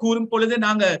ஜெபம் என்று கூறும் பொழுது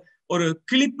நாங்கள் ஒரு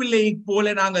கிளிப்பிள்ளை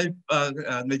போல நாங்கள்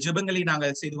ஜெபங்களை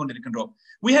நாங்கள் செய்து கொண்டிருக்கின்றோம்.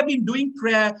 We have been doing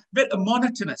prayer very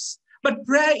monotonous, but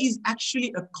prayer is actually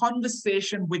a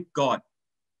conversation with God.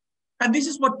 And this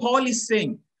is what Paul is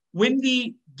saying. When we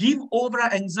give over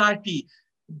our anxiety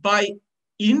by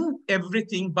in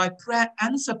everything, by prayer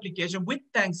and supplication with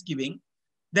thanksgiving,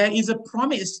 there is a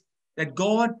promise that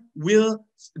God will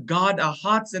guard our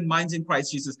hearts and minds in Christ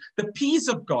Jesus. The peace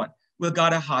of God will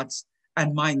guard our hearts and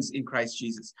minds in Christ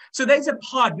Jesus. So there's a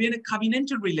part, we're in a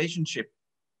covenantal relationship.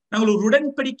 நாங்கள் ஒரு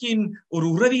உடன்படிக்கையின் ஒரு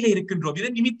உறவிலே இருக்கின்றோம்.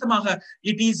 இதன் நிமித்தமாக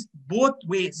it is both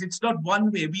ways. It's not one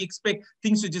way. We expect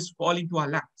things to just fall into our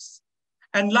laps.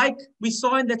 And like we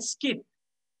saw in that skit,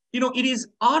 it is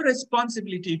our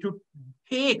responsibility to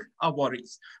take our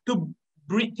worries, to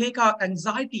take our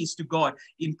anxieties to God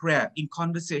in prayer, in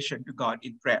conversation to God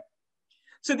in prayer.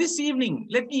 So this evening,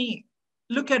 let me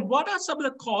look at what are some of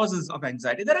the causes of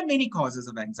anxiety. There are many causes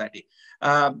of anxiety.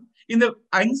 In the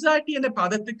anxiety and the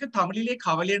padatthukku Tamilile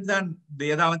kavalai than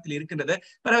Vedavathil irukkirathu,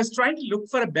 but I was trying to look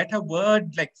for a better word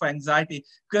like for anxiety,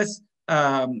 because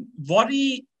worry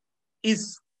is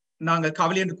நாங்கள்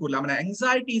கவலை என்று கூறலாம்.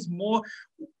 Anxiety is more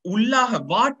உள்ளாக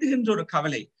வாட்டுகின்ற ஒரு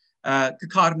கவலை.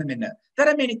 காரணம் என்ன? There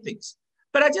are many things,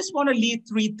 but I just want to leave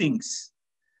three things.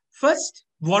 First,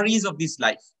 worries of this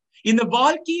life. இந்த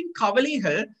வாழ்க்கையின்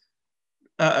கவலைகள்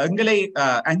எங்களை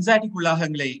anxietyக்குள்ளாக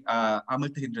எங்களை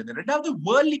அமர்த்துகின்றது. இரண்டாவது,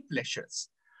 worldly pleasures,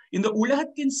 இந்த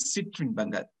உலகத்தின்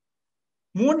சிற்றின்பங்கள்.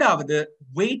 மூன்றாவது,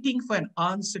 waiting for an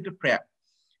answer to prayer.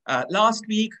 Last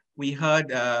week we heard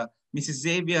Mrs.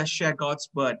 Xavier share God's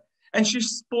word, and she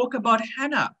spoke about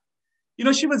Hannah.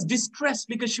 She was distressed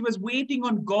because she was waiting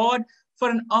on God for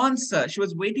an answer. She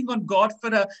was waiting on God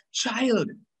for a child.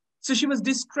 So she was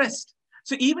distressed.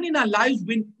 So even in our lives,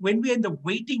 when we are in the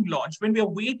waiting lodge, when we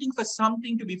are waiting for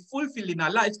something to be fulfilled in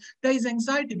our lives, there is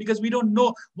anxiety because we don't know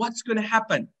what's going to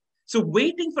happen. So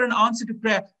waiting for an answer to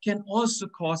prayer can also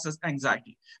cause us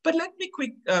anxiety. But let me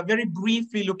very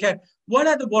briefly look at what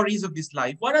are the worries of this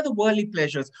life? What are the worldly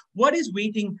pleasures? What is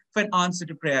waiting for an answer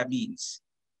to prayer means?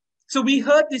 So we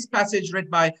heard this passage read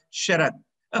by Sharon,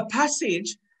 a passage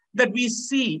that we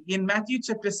see in Matthew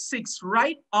chapter 6,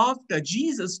 right after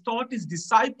Jesus taught his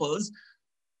disciples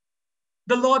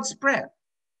the Lord's Prayer.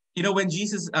 When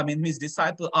his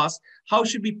disciple asked, how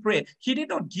should we pray? He did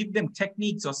not give them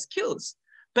techniques or skills,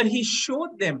 but he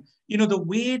showed them, the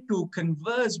way to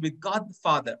converse with God the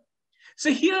Father. So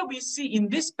here we see in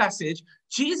this passage,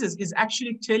 Jesus is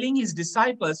actually telling his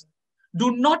disciples, do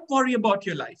not worry about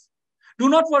your life. Do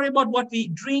not worry about what we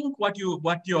drink, about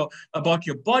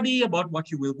your body, about what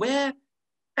you will wear.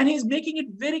 And he's making it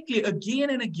very clear again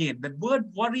and again. The word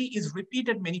worry is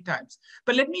repeated many times.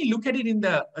 But let me look at it in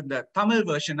the Tamil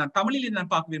version. நான் தமிழில்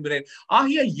நான் பார்க்க விரும்புகிறேன்.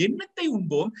 ஆகிய எண்ணத்தை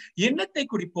உண்போம், எண்ணத்தை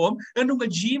குடிப்போம், என்று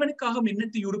உங்கள் ஜீவனுக்காக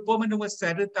எண்ணத்தை உடுப்போம் என்று உங்கள்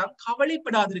சரீரத்தால்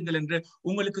கவலைப்படாதிருங்கள் என்று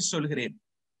உங்களுக்கு சொல்கிறேன்.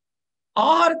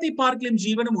 ஆகாரத்தை பார்க்கலும்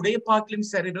ஜீவனும் உடைய பார்க்கலும்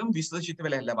சரீரம்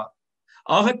விசேஷித்தவை அல்லவா?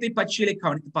 ஆகத்தை பட்சிகளை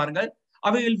கவனித்து பாருங்கள்.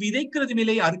 அவைகள் விதைக்கிறது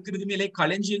மேலே, அறுக்கிறது மேலே,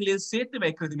 களஞ்சியங்களில் சேர்த்து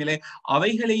வைக்கிறது மேலே,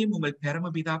 அவைகளையும் உங்கள்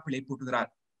பரமபிதா பிழை போட்டுகிறார்.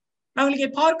 நாங்கள் இங்கே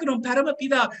பார்க்கிறோம்,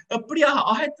 பரமபிதா எப்படியாக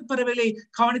ஆயத்த பறவைகளை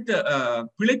கவனித்து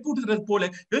பிழை போட்டுகிறது போல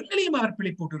எங்களையும் அவர்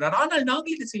பிழை போட்டுகிறார். ஆனால்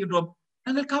நாங்கள் இதை செய்கின்றோம்,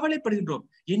 நாங்கள் கவலைப்படுகின்றோம்.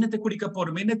 எண்ணத்தை குடிக்க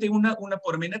போறோம், எண்ணத்தை உண்ண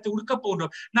போறோம், எண்ணத்தை உடுக்க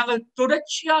போகிறோம். நாங்கள்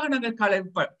தொடர்ச்சியாக நாங்கள்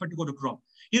கவலைப்பட்டு கொடுக்கிறோம்.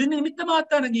 இது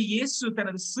நிமித்தமாகத்தான் அங்கே இயேசு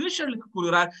தனது சீஷர்களுக்கு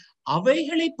கூறுகிறார்,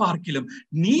 அவைகளை பார்க்கிலும்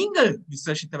நீங்கள்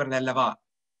விசேஷித்தவர்கள் அல்லவா?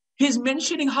 He's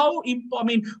mentioning how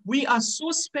important, we are so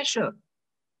special.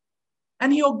 And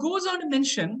he goes on to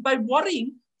mention, by worrying,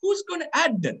 who's going to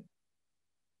add?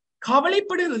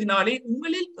 கவலைப்படுவதனாலே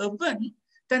உங்களில் எவன்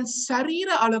தன் சரீர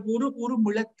அளவோடு ஒரு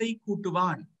முழத்தை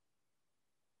கூட்டுவான்?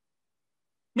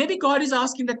 Maybe God is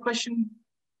asking that question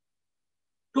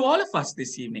to all of us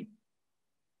this evening.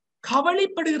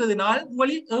 கவலைப்படுகிறதுனால்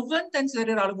உங்களில் எவன் தன்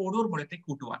சரீர அளவோடு ஒரு முளத்தை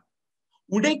கூட்டுவான்?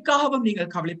 உடைக்காகவும்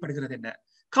நீங்கள் கவலைப்படுகிறது என்ன?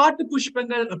 காட்டு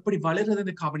புஷ்பங்கள் எப்படி வளர்கிறது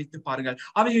என்று கவனித்து பாருங்கள்.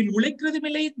 அவைகள் உழைக்கிறதும்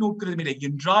இல்லை, நோக்கிறதும் இல்லை.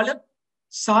 என்றாலும்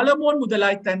சாலமோன்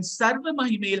முதலாய் தன் சர்வ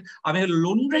மகிமையில் அவைகள்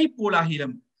ஒன்றை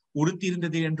போலாகிலும்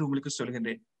உடுத்தியிருந்தது என்று உங்களுக்கு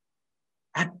சொல்கின்றேன்.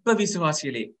 அற்ப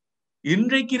விசுவாசிகளே,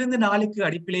 இன்றைக்கு இருந்து நாளுக்கு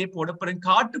அடிப்பிலே போடப்படும்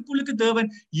காட்டுப்புழுக்கு தேவன்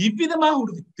இவ்விதமாக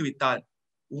உடுத்துவித்தால்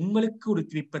உங்களுக்கு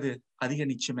உடுத்துவிப்பது அதிக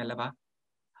நிச்சயம் அல்லவா?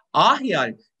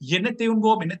 ஆகையால் எண்ணத்தை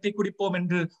உண்போம், எண்ணத்தை குடிப்போம்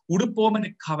என்று உடுப்போம் என்று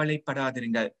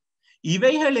கவலைப்படாதிருங்கள்.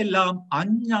 இவைகள் எல்லாம்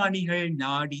அஞ்ஞானிகள்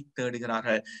நாடி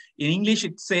தேடுகிறார்கள். In English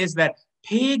it says that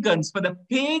pagans, for the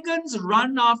pagans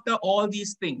run after all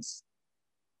these things.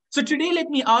 So today let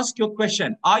me ask you a question.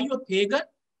 Are you a pagan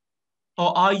or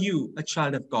are you a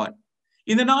child of God?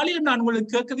 இந்த நாளில் நான்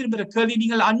உங்களுக்கு கேட்க விரும்புகிற கேள்வி,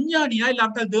 நீங்கள் அஞ்ஞானியா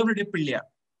இல்லாவிட்டால் தேவனுடைய பிள்ளையா?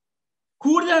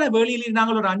 கூடுதலான வேளையில்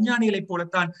நாங்கள் ஒரு அஞ்ஞானிகளை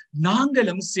போலத்தான்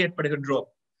நாங்களும் செயற்படுகின்றோம்.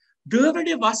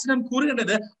 தேவனுடைய வசனம்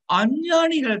கூறுகின்றது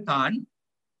அஞ்ஞானிகள் தான்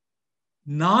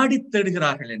நாடி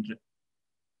தேடுகிறார்கள் என்று.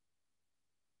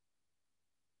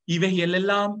 இவைகள்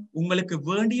எல்லாம் உங்களுக்கு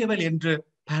வேண்டியவள் என்று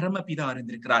பரமபிதா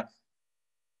அறிந்திருக்கிறார்.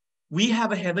 We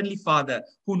have a heavenly Father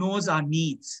who knows our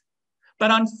needs.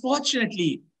 But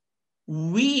unfortunately,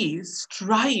 we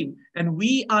strive and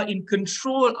we are in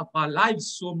control of our lives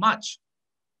so much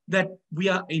that we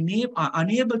are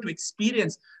unable to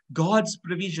experience God's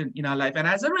provision in our life. And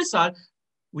as a result,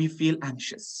 we feel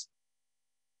anxious.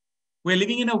 We're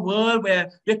living in a world where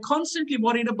we're constantly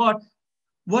worried about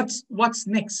what's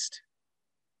next.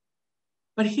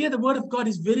 But here the word of God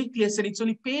is very clear, saying it's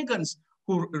only pagans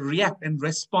who react and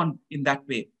respond in that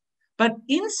way. But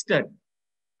instead,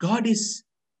 God is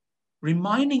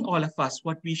reminding all of us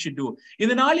what we should do.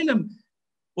 இந்த நாளிலும்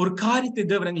ஒரு காரியத்தை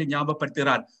தேவனங்களை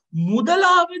ஞாபகப்படுத்துகிறார்.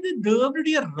 முதலாவது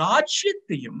தேவனுடைய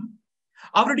ராஜ்யத்தையும்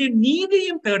அவருடைய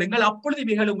நீதியையும் தேடுங்கள், அப்பொழுது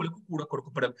இவைகள் உங்களுக்கு கூட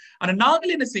கொடுக்கப்படும். ஆனா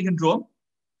நாங்கள் என்ன செய்கின்றோம்?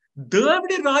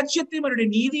 தேவனுடைய ராஜ்யத்தையும் அவருடைய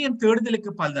நீதியையும்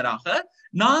தேடுதலுக்கு பலராக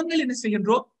நாங்கள் என்ன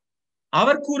செய்கின்றோம்?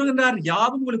 அவர் கூறுகின்றார்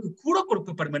யாவும் உங்களுக்கு கூட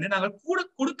கொடுக்கப்படும் என்று. நாங்கள் கூட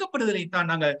கொடுக்கப்படுதலை தான்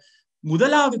நாங்கள்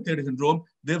முதலாவது தேடுகின்றோம்.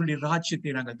 தேவனுடைய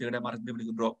ராஜ்யத்தை நாங்கள் தேட மறந்து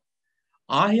விடுகின்றோம்.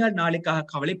 ஆகையால் நாளைக்காக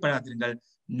கவலைப்படாதிருங்கள்,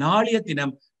 நாளைய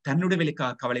தினம் தன்னுடைய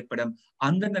வேலைக்காக கவலைப்படும்,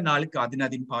 அந்தந்த நாளுக்கு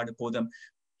அதின் பாடு போதும்.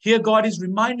 Here God is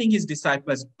reminding his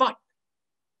disciples, but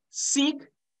seek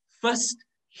first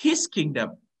his kingdom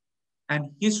and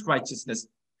his righteousness,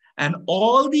 and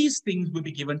all these things will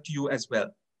be given to you as well.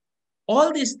 All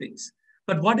these things.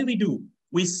 But what do?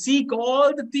 We seek all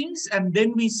the things and then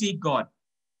we seek God.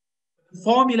 The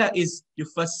formula is you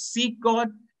first seek God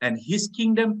and his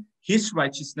kingdom, his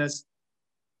righteousness.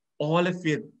 All of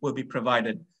it will be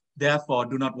provided. Therefore,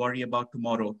 do not worry about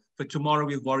tomorrow, for tomorrow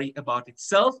will worry about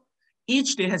itself.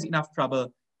 Each day has enough trouble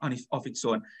of its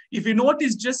own. If you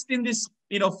notice just in this,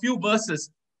 few verses,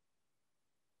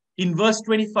 in verse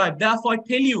 25, therefore I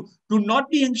tell you, do not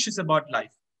be anxious about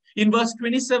life. In verse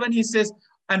 27, he says,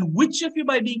 and which of you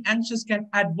by being anxious can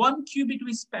add 1 cubit to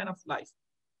his span of life?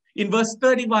 In verse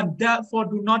 31, therefore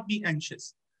do not be anxious.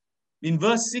 In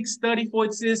verse 6:34,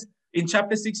 it says, in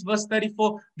chapter 6, verse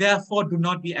 34, therefore do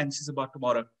not be anxious about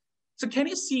tomorrow. So can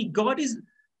you see, God is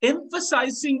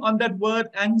emphasizing on that word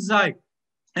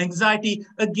anxiety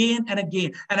again and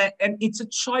again. And it's a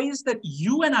choice that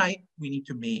you and we need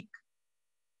to make.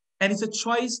 And it's a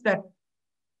choice that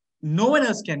no one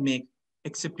else can make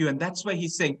except you. And that's why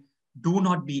he's saying, do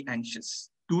not be anxious.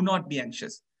 Do not be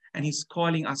anxious. And he's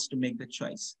calling us to make the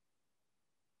choice.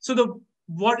 So the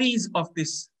worries of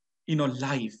this,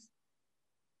 life.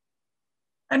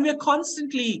 And we're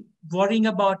constantly worrying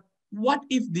about what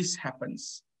if this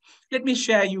happens. Let me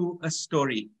share you a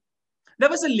story. There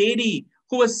was a lady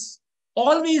who was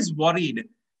always worried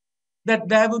that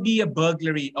there will be a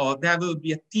burglary or there will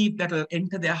be a thief that will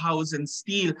enter their house and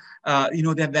steal,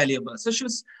 their valuables. So she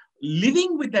was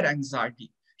living with that anxiety.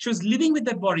 She was living with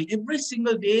that worry. Every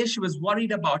single day she was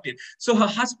worried about it. So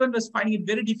her husband was finding it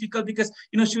very difficult because,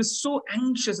 she was so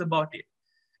anxious about it.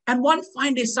 And one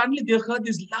fine day, suddenly they heard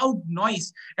this loud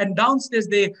noise. And downstairs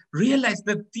they realized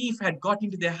the thief had got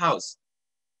into their house.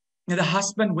 And the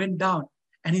husband went down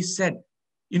and he said,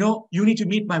 you need to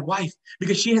meet my wife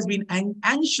because she has been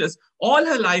anxious all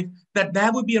her life that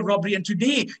there would be a robbery. And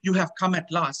today you have come at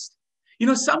last.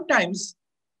 Sometimes,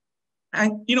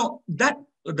 and that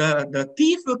the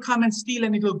thief will come and steal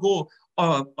and it will go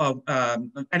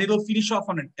and it will finish off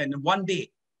in one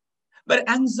day. But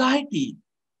anxiety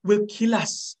will kill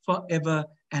us forever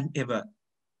and ever.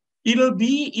 It will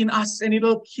be in us and it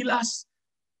will kill us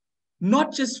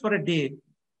not just for a day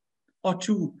or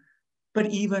two, but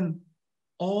even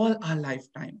all our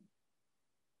lifetime.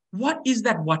 What is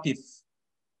that what if?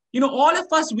 All of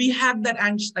us, we have that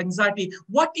anxiety.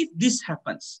 What if this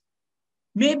happens?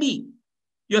 Maybe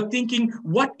you're thinking,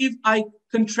 what if I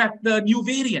contract the new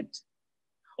variant?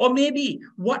 Or maybe,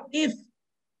 what if,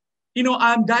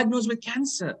 I'm diagnosed with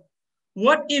cancer?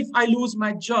 What if I lose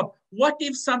my job? What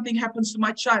if something happens to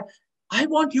my child? I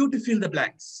want you to fill the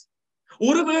blanks.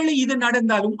 ஒருவேளை இது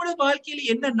நடந்தால் உங்களோட வாழ்க்கையில்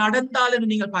என்ன நடந்தால் என்று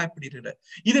நீங்கள் பயப்படுகிறீர்கள்,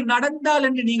 இது நடந்தால்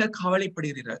என்று நீங்கள்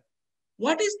கவலைப்படுகிறீர்கள்.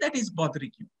 What is that is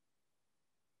bothering you?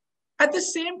 At the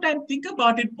same time, think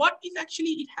about it. What if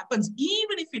actually it happens?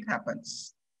 Even if it happens,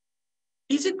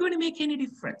 is it going to make any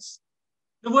difference?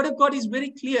 The word of God is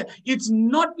very clear. It's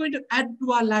not going to add to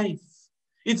our life.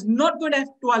 It's not going to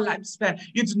add to our lifespan.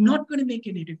 It's not going to make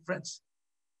any difference.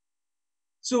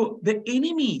 So the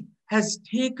enemy has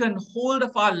taken hold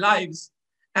of our lives,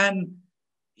 and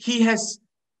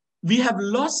we have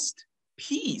lost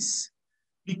peace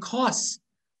because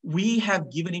we have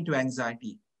given into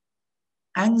anxiety.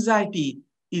 Anxiety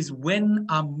is when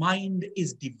our mind is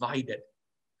divided,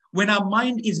 when our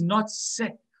mind is not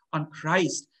set on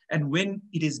Christ, and when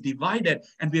it is divided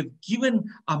and we have given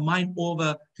our mind over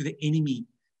to the enemy.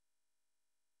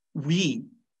 We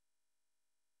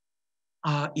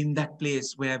are in that place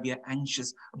where we are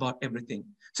anxious about everything.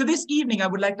 So this evening, I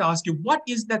would like to ask you, what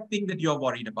is that thing that you're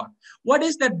worried about? What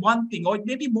is that one thing, or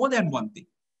maybe more than one thing?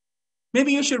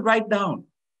 Maybe you should write down.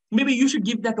 Maybe you should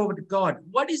give that over to God.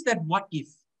 What is that what if?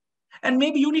 And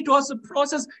maybe you need to also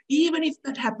process, even if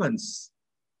that happens.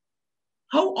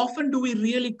 How often do we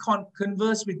really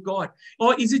converse with God?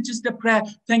 Or is it just a prayer?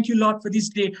 Thank you, Lord, for this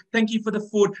day. Thank you for the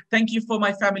food. Thank you for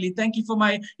my family. Thank you for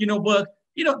my, work.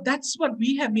 That's what we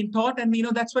have been taught, and,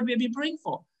 that's what we have been praying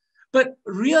for. But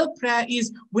real prayer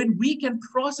is when we can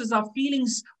process our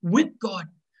feelings with God,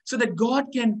 so that God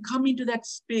can come into that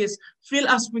space, fill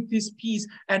us with his peace,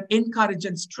 and encourage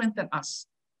and strengthen us.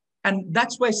 And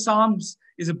that's why Psalms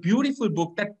is a beautiful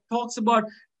book that talks about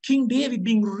King David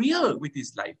being real with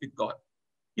his life with God.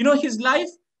 His life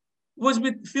was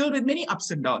filled with many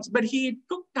ups and downs, but he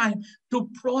took time to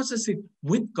process it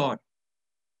with God.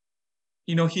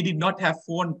 He did not have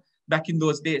phone back in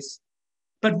those days.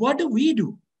 But what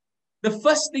do? The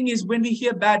first thing is, when we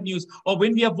hear bad news or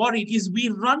when we are worried, is we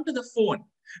run to the phone.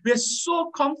 We are so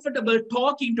comfortable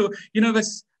talking to,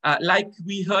 like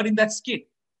we heard in that skit.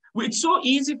 It's so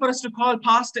easy for us to call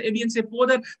Pastor Eddie and say,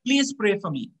 Father, please pray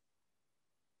for me.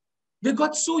 We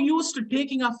got so used to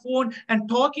taking our phone and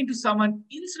talking to someone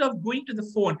instead of going to the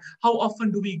phone. How often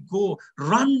do we go,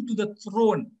 run to the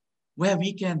throne where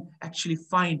we can actually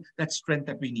find that strength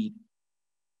that we need?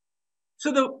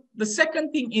 So the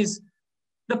second thing is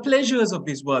the pleasures of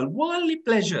this world, worldly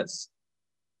pleasures.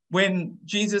 When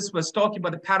Jesus was talking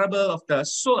about the parable of the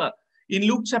sower, in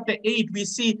Luke chapter 8, we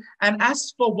see, and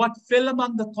as for what fell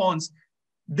among the thorns,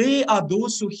 they are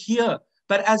those who hear,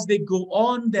 but as they go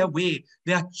on their way,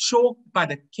 they are choked by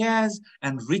the cares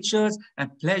and riches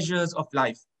and pleasures of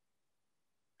life,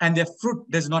 and their fruit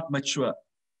does not mature.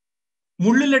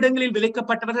 முள்ளிடங்களில்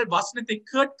விளைக்கப்பட்டவர்கள் வசனத்தை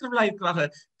கேட்கிறவர்களாக இருக்கிறார்கள்.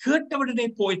 கேட்டவுடனே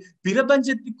போய்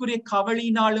பிரபஞ்சத்துக்குரிய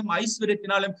கவலையினாலும்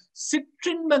ஐஸ்வர்யத்தினாலும்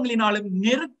சிற்றின்பங்களினாலும்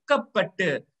நெருக்கப்பட்டு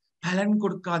பலன்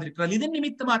கொடுக்காதிருக்கிறார்கள். இதன்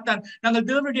நிமித்தமாத்தான் நாங்கள்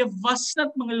தேவனுடைய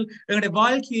வசனங்கள் எங்களுடைய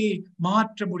வாழ்க்கையை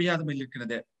மாற்ற முடியாமல்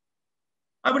இருக்கிறது.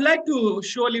 I would like to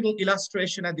show a little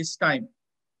illustration at this time.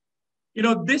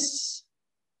 This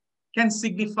can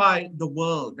signify the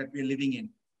world that we're living in.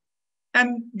 And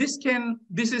this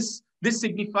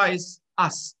signifies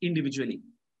us individually.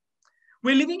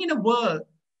 We're living in a world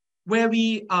where we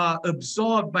are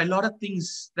absorbed by a lot of things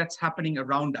that's happening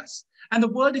around us. And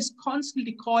the world is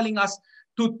constantly calling us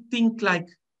to think like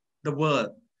the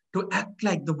world, to act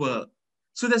like the world.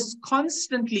 So there's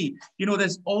constantly,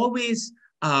 there's always,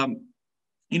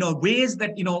 ways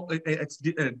that, it's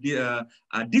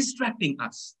distracting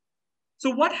us. So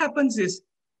what happens is,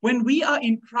 when we are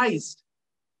in Christ,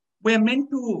 we're meant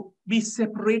to be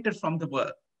separated from the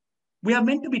world. We are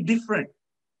meant to be different.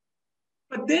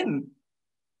 But then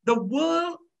the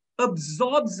world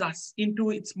absorbs us into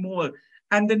its mold.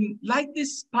 And then, like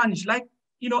this sponge, like,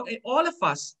 all of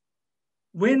us,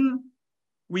 when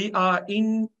we are in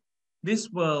this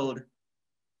world,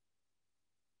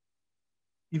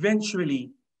 eventually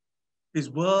this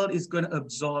world is going to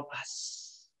absorb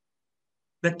us.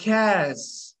 The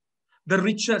cares, the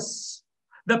riches,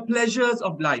 the pleasures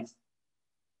of life,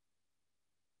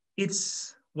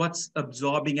 it's what's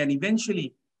absorbing, and eventually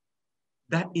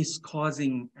that is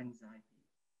causing anxiety.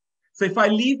 So if I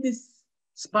leave this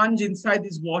sponge inside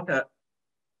this water,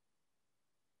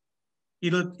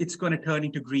 it's going to turn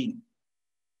into green.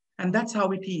 And that's how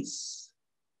it is.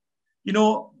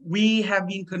 we have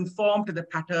been conformed to the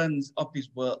patterns of this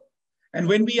world. And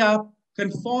when we are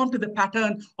conformed to the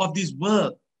pattern of this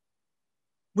world,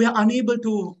 we are unable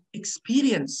to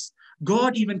experience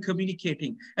God even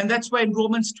communicating. And that's why in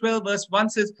Romans 12, verse 1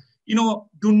 says,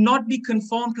 do not be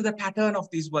conformed to the pattern of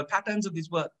this world, patterns of this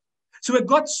world. So we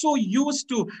got so used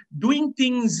to doing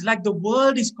things like the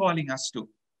world is calling us to.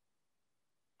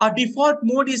 Our default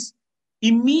mode is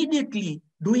immediately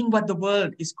doing what the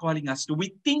world is calling us to.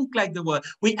 We think like the world.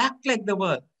 We act like the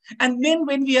world. And then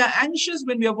when we are anxious,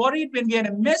 when we are worried, when we are in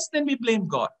a mess, then we blame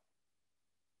God.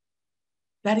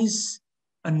 That is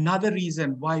another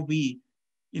reason why we,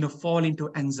 fall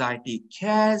into anxiety,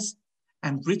 cares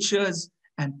and riches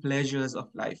and pleasures of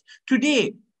life.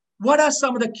 Today, what are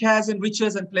some of the cares and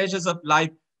riches and pleasures of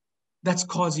life that's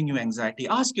causing you anxiety?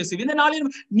 Ask yourself. இந்த நாளில்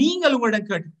நீங்கள்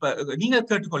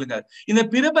கேட்டுக்கொள்ளுங்கள். இந்த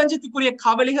பிரபஞ்சத்துக்குரிய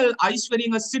கவலைகள்,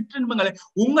 ஐஸ்வர்யங்கள், சிற்றின்பங்களை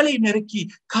உங்களை நெருக்கி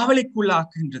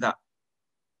கவலைக்குள்ளாக்குகின்றதா?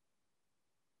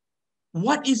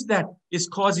 What is that is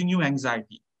causing you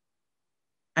anxiety?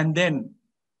 And then,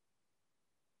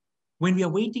 when we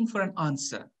are waiting for an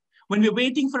answer, when we're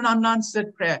waiting for an unanswered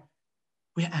prayer,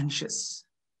 we're anxious.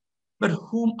 But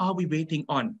whom are we waiting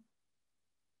on?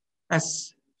 As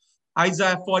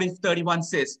Isaiah 40:31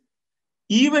 says,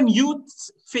 even youths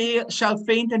shall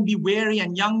faint and be weary,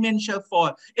 and young men shall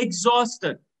fall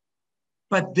exhausted.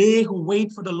 But they who wait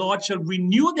for the Lord shall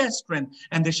renew their strength,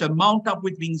 and they shall mount up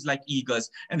with wings like eagles,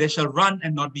 and they shall run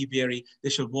and not be weary.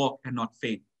 They shall walk and not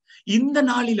faint. இந்த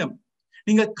நாளிலும்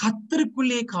நீங்கள்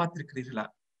கர்த்தருக்குள்ளே காத்திருக்கிறீர்களா?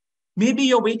 Maybe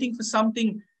you're waiting for something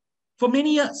for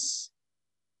many years,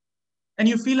 and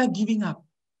you feel like giving up.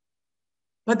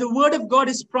 But the word of God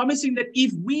is promising that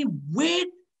if we wait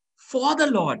for the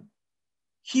Lord,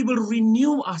 He will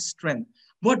renew our strength.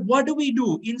 But what do we do?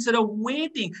 Instead of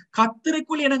waiting,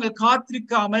 கர்த்தருக்குள்ளே நாங்கள்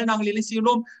காத்திருக்காமல் நாங்கள் என்ன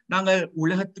செய்யணும்? நாங்கள்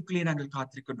உலகத்துக்குள்ளே நாங்கள்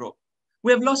காத்திருக்கிறோம்.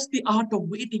 We have lost the art of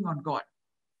waiting on God.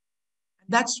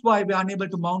 That's why we are unable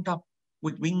to mount up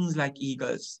with wings like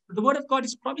eagles. But the word of God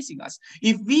is promising us,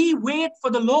 if we wait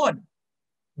for the Lord,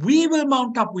 we will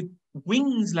mount up with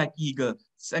wings like eagles.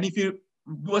 And if you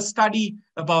do a study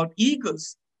about eagles,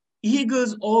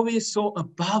 eagles always soar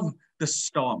above the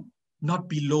storm, not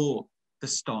below the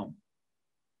storm.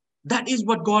 That is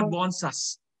what God wants us.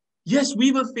 Yes, we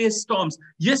will face storms.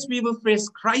 Yes, we will face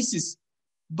crisis,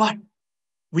 but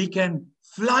we can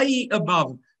fly above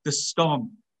the storm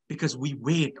because we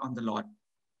wait on the Lord.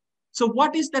 So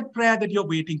what is that prayer that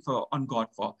you're waiting for on God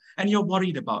for, and you're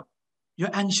worried about,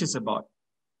 you're anxious about?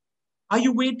 Are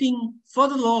you waiting for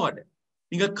the Lord?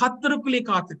 நீங்கள் கர்த்தருக்குள்ளே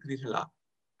காத்திருக்கிறீர்களா?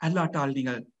 அல்லாட்டால்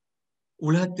நீங்கள்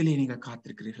உலகத்திலே நீங்கள்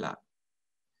காத்திருக்கிறீர்களா?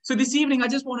 So this evening, I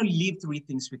just want to leave 3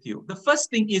 things with you. The first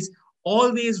thing is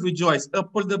always rejoice.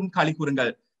 எப்பொழுதும் களி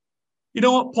கூறுங்கள்.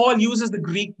 Paul uses the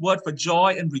Greek word for joy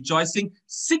and rejoicing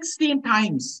 16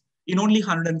 times in only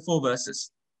 104 verses.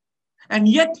 And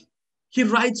yet, he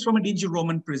writes from a dingy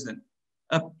Roman prison,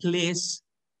 a place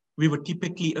we would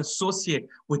typically associate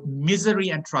with misery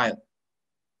and trial.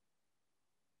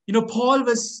 Paul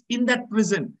was in that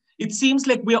prison. It seems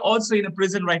like we're also in a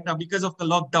prison right now because of the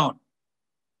lockdown.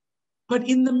 But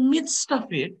in the midst of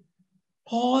it,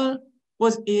 Paul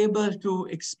was able to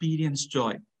experience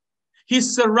joy. He's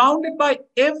surrounded by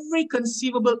every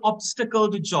conceivable obstacle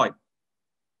to joy.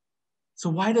 So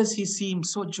why does he seem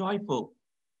so joyful?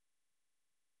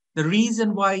 The reason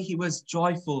why he was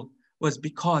joyful was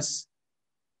because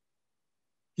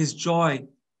his joy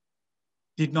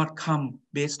did not come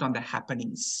based on the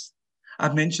happenings.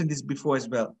 I've mentioned this before as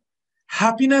well.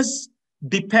 Happiness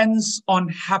depends on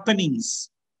happenings,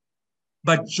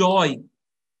 but joy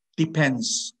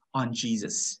depends on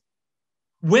Jesus.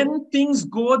 When things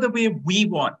go the way we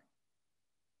want,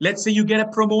 let's say you get a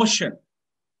promotion,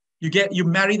 you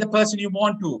marry the person you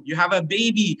want to, you have a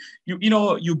baby,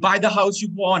 you buy the house you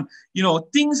want,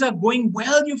 things are going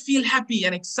well, you feel happy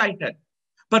and excited.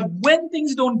 But when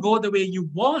things don't go the way you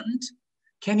want,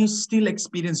 can you still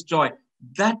experience joy?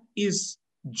 That is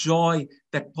joy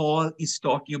that Paul is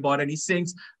talking about. And he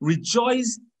says,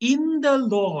 rejoice in the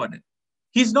Lord.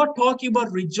 He's not talking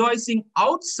about rejoicing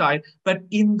outside, but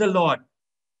in the Lord.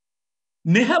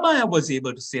 Nehemiah was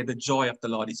able to say, the joy of the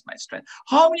Lord is my strength.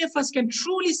 How many of us can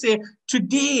truly say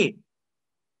today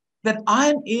that I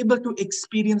am able to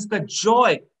experience the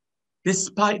joy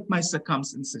despite my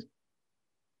circumstances?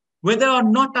 Whether or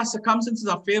not our circumstances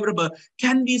are favorable,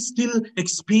 can we still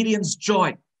experience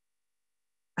joy?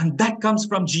 And that comes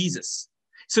from Jesus.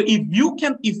 So if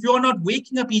you're not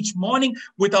waking up each morning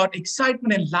without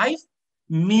excitement in life,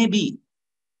 maybe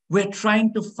we're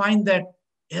trying to find that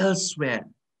elsewhere.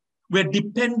 We're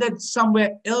dependent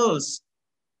somewhere else.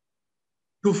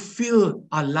 to fill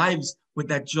our lives with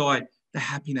that joy, the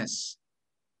happiness.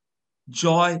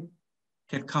 Joy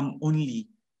can come only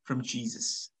from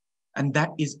Jesus. And that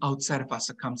is outside of our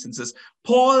circumstances.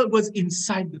 Paul was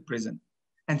inside the prison,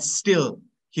 and still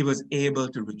he was able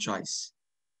to rejoice.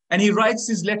 And he writes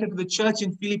his letter to the church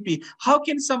in Philippi. How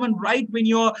can someone write when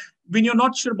you're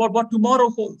not sure about what tomorrow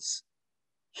holds?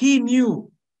 He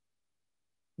knew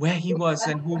where he was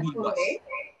and who he was.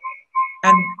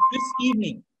 And this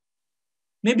evening,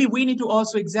 maybe we need to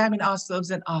also examine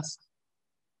ourselves and ask,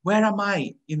 where am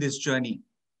I in this journey?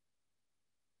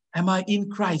 Am I in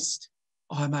Christ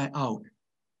or am I out?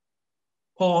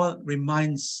 Paul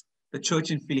reminds the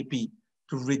church in Philippi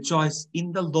to rejoice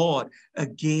in the Lord.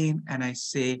 Again, and I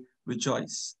say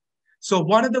rejoice. So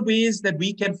one of the ways that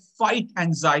we can fight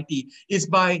anxiety is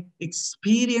by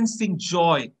experiencing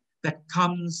joy that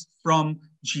comes from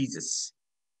Jesus.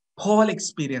 Paul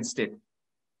experienced it.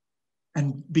 And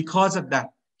because of that,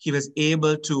 he was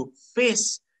able to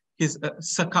face his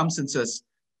circumstances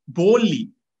boldly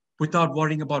without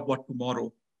worrying about what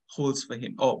tomorrow holds for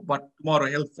him or what tomorrow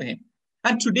held for him.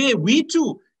 And today we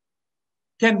too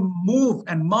can move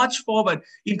and march forward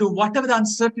into whatever the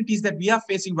uncertainties that we are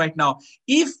facing right now,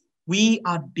 if we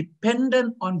are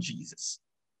dependent on Jesus.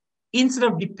 Instead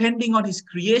of depending on his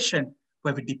creation,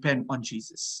 where we depend on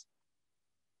Jesus.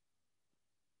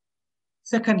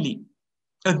 Secondly,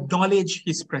 acknowledge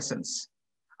his presence.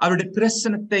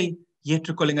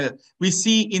 We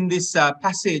see in this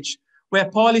passage where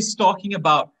Paul is talking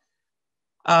about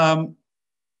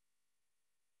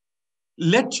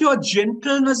let your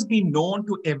gentleness be known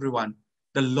to everyone.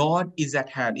 The Lord is at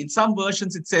hand. In some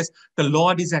versions, it says, the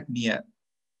Lord is at near.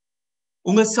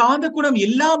 உங்க சாந்த குணம்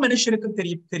எல்லா மனுஷருக்கும்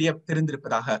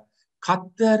தெரிந்திருப்பதாக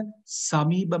கர்த்தர்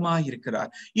சமீபமா இருக்கிறார்.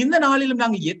 இந்த நாளிலும்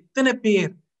நாங்க எத்தனை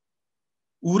பேர்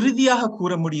உறுதியாக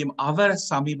கூற முடியும் அவர்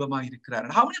சமீபமா இருக்கிறார்?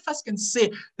 How many of us can say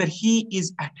that he is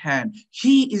at hand?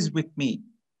 He is with me.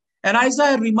 And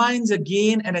Isaiah reminds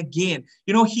again and again,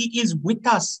 he is with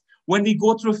us. When we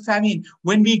go through famine,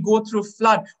 when we go through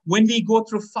flood, when we go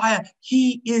through fire, he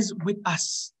is with us.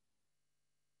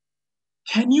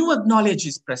 Can you acknowledge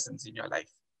his presence in your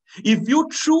life? If you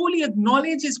truly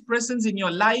acknowledge his presence in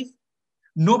your life,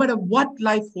 no matter what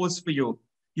life holds for you,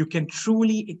 you can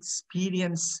truly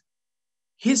experience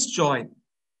his joy,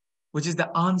 which is the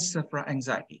answer for our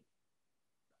anxiety,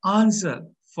 answer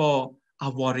for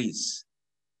our worries.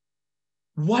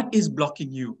 What is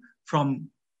blocking you from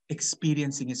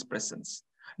experiencing his presence?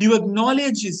 Do you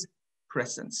acknowledge his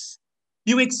presence? Do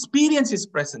you experience his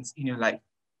presence in your life?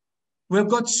 We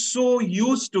have got so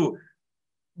used to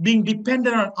being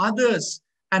dependent on others,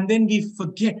 and then we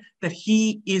forget that he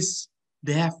is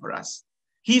there for us.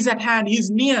 He's at hand, he's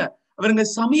near. அவருங்க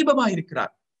சமீபமா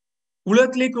இருக்கிறார்.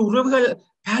 உலகத்திலேக்கு உறவுகள்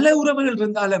பல உறவுகள்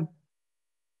இருந்தாலும்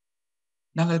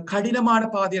நாங்கள் கடினமான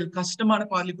பாதையில் கஷ்டமான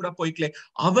பாதையில் கூட போய்க்கல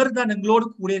அவர் தான் எங்களோடு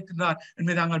கூட இருக்கிறார்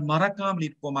என்பதை நாங்கள் மறக்காமல்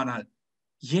இருப்போமானால்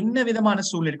என்ன விதமான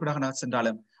சூழ்நிலை கூட நான்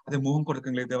சென்றாலும் அதை முகம்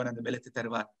கொடுக்கங்களுக்கு தேவன் அந்த பலத்தை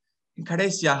தருவார்.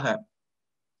 கடைசியாக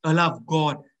allow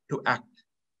God to act.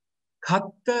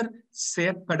 கர்த்தர்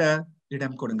செயற்பட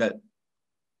இடம் கொடுங்கள்.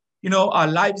 Our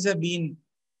lives have been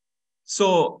so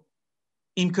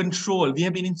in control. We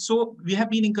have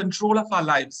been in control of our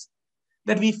lives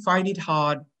that we find it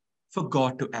hard for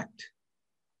God to act.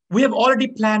 We have already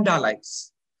planned our lives.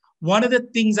 One of the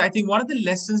things, I think, one of the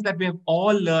lessons that we have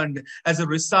all learned as a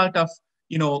result of,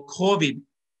 COVID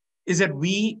is that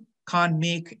we can't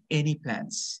make any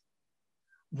plans.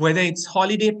 Whether it's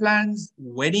holiday plans,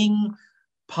 wedding,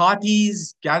 parties,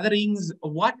 gatherings,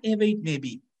 whatever it may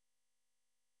be,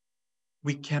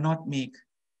 we cannot make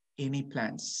any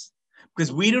plans.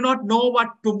 Because we do not know what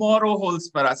tomorrow holds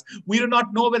for us. We do not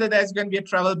know whether there's going to be a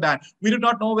travel ban. We do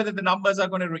not know whether the numbers are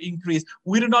going to increase.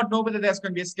 We do not know whether there's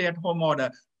going to be a stay-at-home order.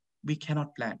 We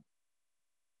cannot plan.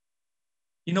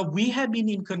 We have been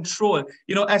in control.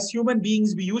 As human beings,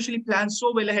 we usually plan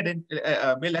so well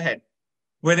ahead.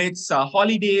 Whether it's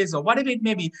holidays or whatever it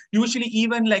may be, usually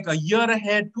even like a year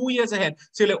ahead, 2 years ahead.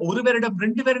 So, ஒரு வருடம்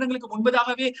 2 வருடங்களுக்கு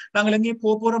முன்பதாகவே நாங்கள் எங்கே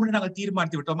போறோம்னு நாங்கள்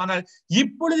தீர்மானித்து விட்டோம். ஆனால்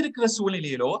இப்பொழுது இருக்கிற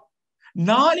சூழ்நிலையிலோ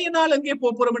நாளைய நாள் எங்கே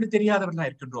போறோம் என்று தெரியாதவர்களா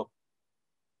இருக்கின்றோம்.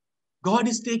 God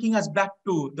is taking us back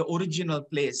to the original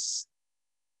place.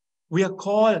 We are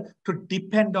called to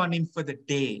depend on him for the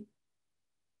day.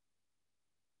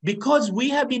 Because we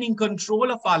have been in control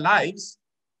of our lives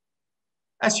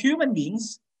as human beings,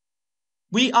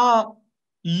 we are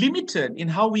limited in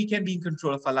how we can be in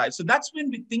control of our lives. So that's when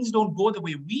things don't go the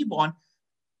way we want.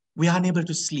 We are unable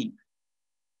to sleep.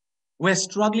 We're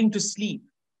struggling to sleep.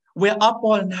 We're up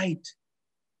all night.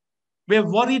 We're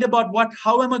worried about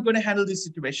how am I going to handle this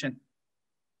situation?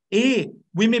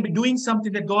 We may be doing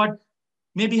something that God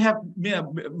maybe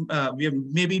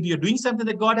maybe we are doing something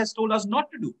that God has told us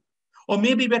not to do. Or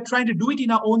maybe we're trying to do it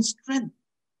in our own strength.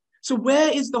 So where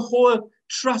is the whole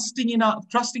trusting in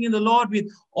the Lord with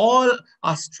all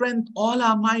our strength, all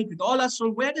our might, with all our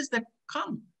soul? Where does that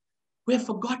come? We have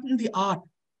forgotten the art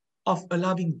of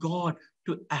allowing God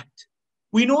to act.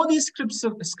 We know these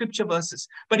scripture verses,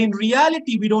 but in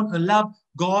reality, we don't allow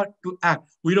God to act.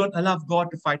 We don't allow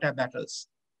God to fight our battles.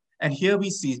 And here we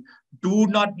see, do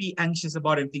not be anxious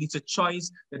about anything. It's a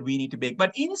choice that we need to make.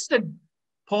 But instead,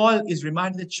 Paul is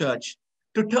reminding the church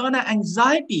to turn our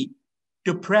anxiety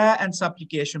to prayer and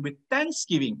supplication with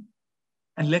thanksgiving,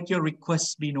 and let your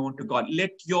requests be known to God.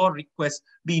 Let your requests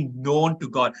be known to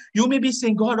God. You may be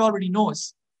saying, God already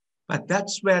knows. But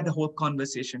that's where the whole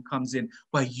conversation comes in,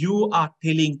 where you are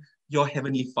telling your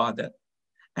Heavenly Father.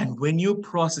 And when you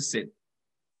process it,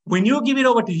 when you give it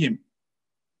over to Him,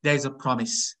 there is a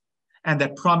promise. And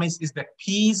that promise is the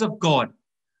peace of God,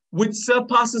 which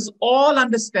surpasses all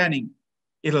understanding.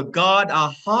 It'll guard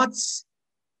our hearts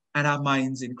and our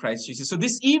minds in Christ Jesus. So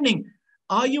this evening,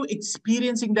 are you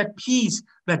experiencing that peace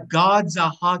that guards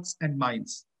our hearts and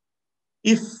minds?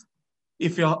 If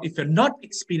you're not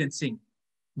experiencing,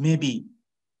 maybe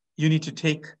you need to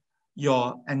take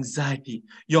your anxiety,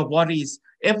 your worries,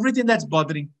 everything that's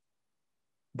bothering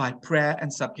by prayer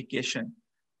and supplication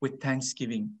with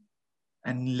thanksgiving,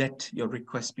 and let your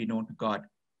request be known to God.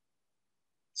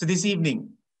 So this evening,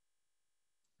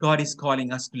 God is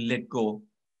calling us to let go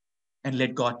and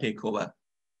let God take over.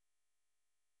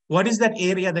 What is that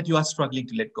area that you are struggling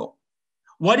to let go?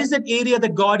 What is that area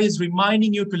that God is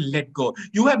reminding you to let go?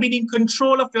 You have been in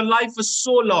control of your life for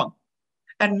so long,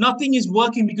 and nothing is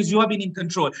working because you have been in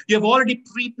control. You have already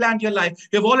pre-planned your life.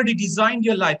 You have already designed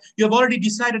your life. You have already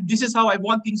decided this is how I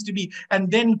want things to be.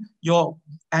 And then you're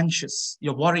anxious,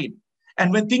 you're worried.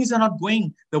 And when things are not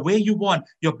going the way you want,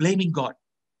 you're blaming God.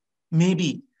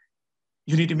 Maybe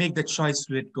you need to make the choice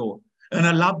to let go and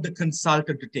allow the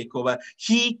consultant to take over.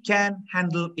 He can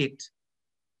handle it.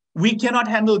 We cannot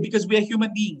handle it because we are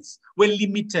human beings. We're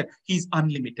limited. He's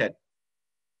unlimited.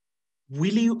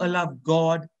 Will you allow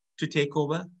God to take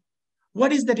over?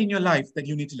 What is that in your life that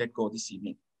you need to let go this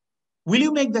evening? Will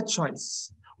you make that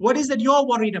choice? What is that you're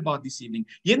worried about this evening?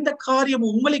 எந்த காரியம்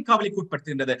உங்களை கவலைக்கு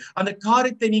உட்படுத்துகின்றது? அந்த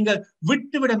காரியத்தை நீங்கள்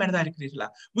விட்டுவிட மனதா இருக்கிறீர்களா?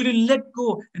 Will you let go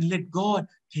and let God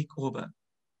take over?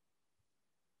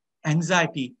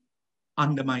 Anxiety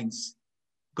undermines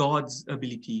God's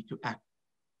ability to act.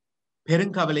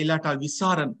 பெருங்கவலை இல்லாட்டால்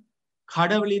விசாரம்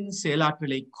கடவுளின்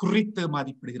செயலாற்றலை குறித்து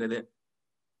மதிப்பிடுகிறது.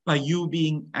 By you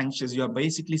being anxious, you are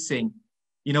basically saying,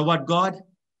 you know what, God,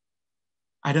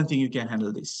 I don't think you can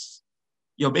handle this.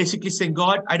 You're basically saying,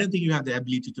 God, I don't think you have the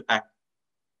ability to act.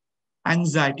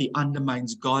 Anxiety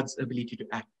undermines God's ability to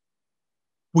act.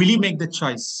 Will you make the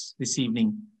choice this evening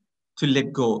to let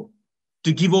go,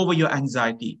 to give over your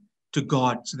anxiety to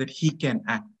God so that He can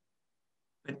act?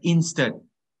 But instead,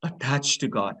 attach to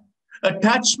God.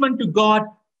 Attachment to God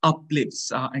uplifts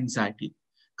our anxiety.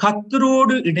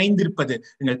 கர்த்தரோடு இணைந்திருப்பது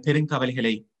எங்கள்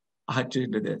பெருங்கவலைகளை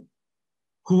அகற்றுகிறது.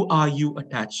 Who are you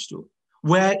attached to?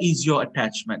 Where is your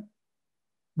attachment?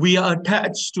 We are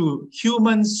attached to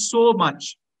humans so much.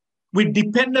 We're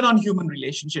dependent on human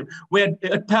relationship. We're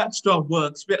attached to our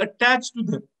works. We're attached to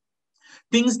the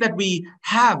things that we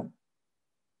have.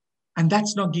 And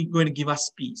that's not going to give us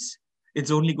peace.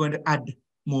 It's only going to add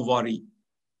more worry.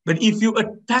 But if you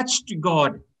attach to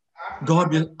God, God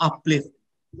will uplift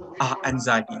our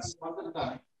anxieties.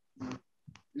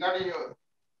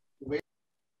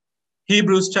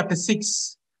 Hebrews chapter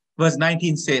 6, verse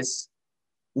 19 says,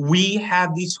 we have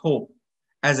this hope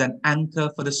as an anchor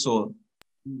for the soul,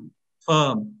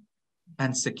 firm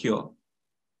and secure.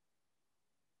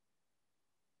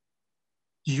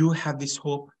 Do you have this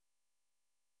hope?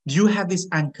 Do you have this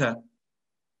anchor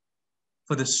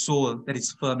for the soul that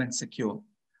is firm and secure?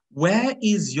 Where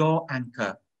is your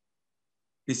anchor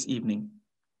this evening?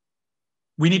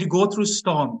 We need to go through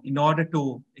storm in order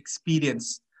to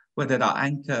experience whether our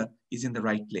anchor is in the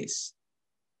right place.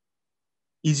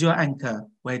 Is your anchor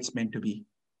where it's meant to be?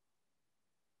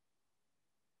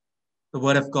 The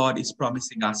Word of God is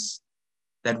promising us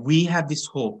that we have this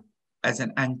hope as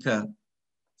an anchor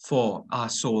for our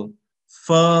soul,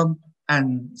 firm and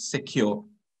secure.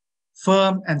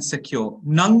 Firm and secure.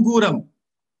 Nanguram.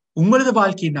 உங்களது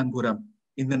வாழ்க்கையின் நங்கூரம்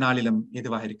இந்த நாளிலும்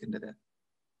எதுவாக இருக்கின்றது?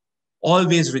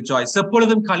 Always rejoice.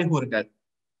 எப்பொழுதும் களி கூறுங்கள்.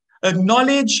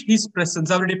 Acknowledge His presence.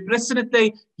 அவருடைய பிரசன்னத்தை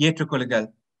ஏற்றுக்கொள்ளுங்கள்.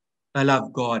 Allow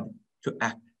God to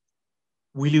act.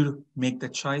 Will you make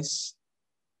the choice?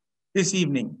 This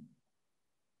evening,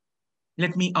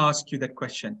 let me ask you that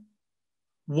question.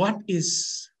 What is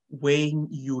weighing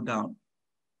you down?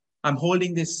 I'm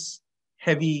holding this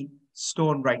heavy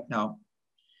stone right now.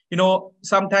 You know,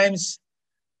 sometimes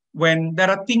when there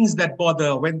are things that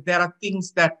bother, when there are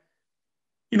things that,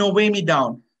 weigh me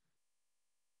down,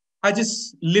 I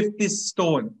just lift this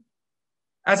stone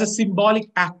as a symbolic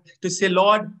act to say,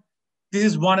 Lord, this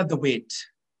is one of the weight.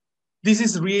 This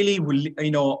is really,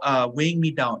 weighing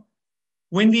me down.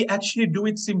 When we actually do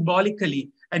it symbolically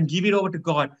and give it over to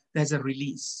God, there's a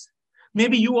release.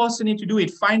 Maybe you also need to do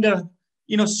it. Find a,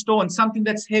 stone, something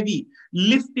that's heavy,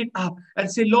 lift it up and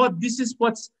say, Lord, this is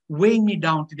what's weighing me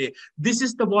down today. This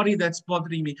is the worry that's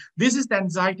bothering me. This is the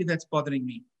anxiety that's bothering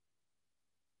me.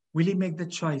 Will you make the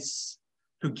choice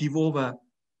to give over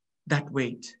that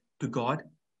weight to God?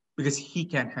 Because He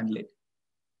can handle it.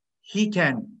 He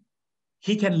can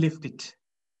lift it,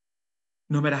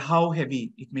 no matter how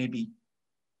heavy it may be.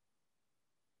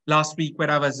 Last week, when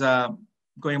I was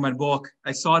going on my walk,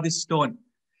 I saw this stone.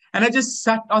 And I just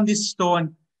sat on this stone,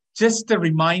 just a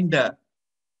reminder.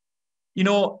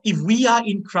 If we are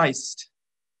in Christ,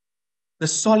 the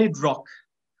solid rock,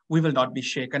 we will not be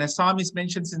shaken. As Psalmist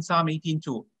mentions in Psalm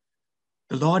 18:2,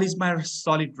 the Lord is my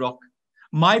solid rock,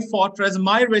 my fortress,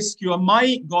 my rescuer, my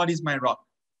God is my rock.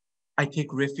 I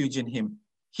take refuge in Him.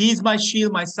 He is my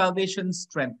shield, my salvation,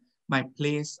 strength, my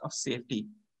place of safety.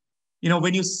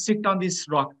 When you sit on this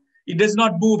rock, it does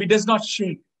not move, it does not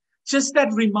shake. Just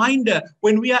that reminder,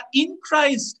 when we are in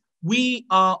Christ, we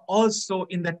are also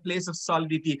in that place of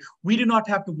solidity. We do not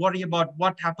have to worry about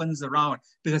what happens around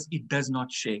because it does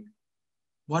not shake.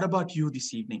 What about you this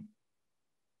evening?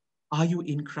 Are you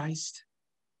in Christ?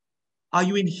 Are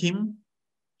you in Him?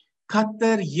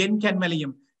 Kathar yen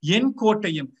kanmalayum, yen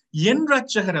kotayum, yen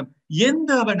ratchagaram, yen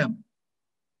davanam.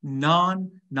 Naan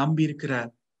nambirukira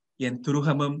yen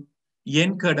thurugamum,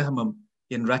 yen kadagamum,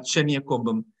 yen ratchaniya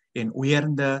kombum, yen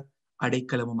uyarnda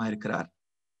அடைக்கலமுமா இருக்கிறார்.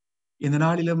 இந்த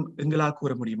நாளிலும் எங்களால்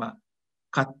கூற முடியுமா?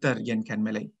 கர்த்தர் என்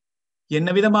கன்மலை. என்ன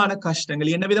விதமான கஷ்டங்கள்,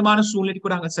 என்ன விதமான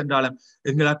சூழ்நிலைக்கு நாங்கள் சென்றாலும்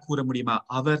எங்களால் கூற முடியுமா?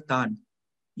 அவர் தான்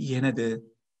எனது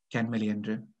கன்மலை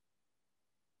என்று.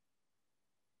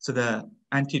 So the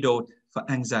antidote for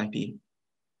anxiety.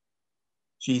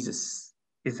 Jesus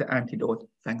is the antidote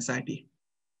for anxiety.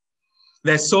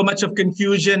 There's so much of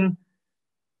confusion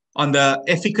on the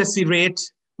efficacy rate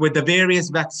with the various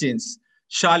vaccines.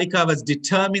 Shalika was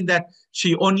determined that she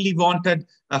only wanted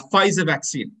a Pfizer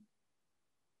vaccine.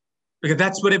 Because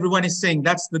that's what everyone is saying.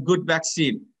 That's the good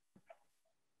vaccine.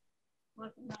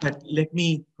 But let me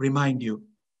remind you,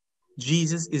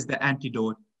 Jesus is the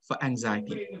antidote for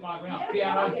anxiety.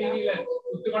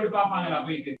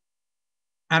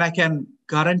 And I can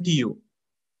guarantee you,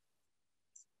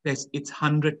 it's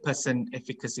 100%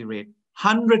 efficacy rate.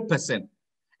 100%.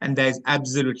 And there's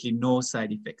absolutely no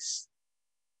side effects.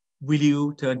 Will you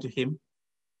turn to Him?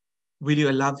 Will you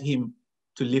allow Him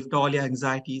to lift all your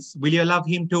anxieties? Will you allow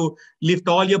Him to lift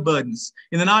all your burdens?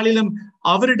 இந்த நாளிலும்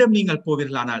அவரிடம் நீங்கள்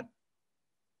போவீர்களானால்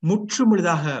முற்று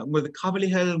முழுதாக உங்களது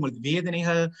கவலைகள், உங்களது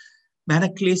வேதனைகள்,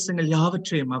 மனக்லேசங்கள்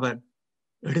யாவற்றையும் அவர்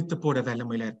எடுத்து போட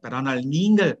வல்லமையில இருப்பார். ஆனால்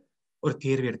நீங்கள் ஒரு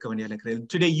தேர்வு எடுக்க வேண்டியது இருக்கிறது.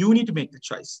 Today you need to make the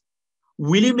choice.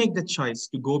 Will you make the choice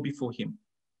to go before Him?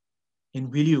 And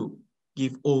will you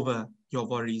give over your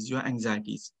worries, your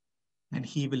anxieties? And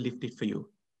He will lift it for you.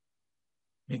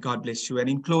 May God bless you. And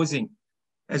in closing,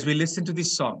 as we listen to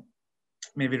this song,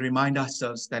 may we remind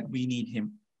ourselves that we need Him,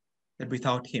 that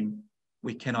without Him,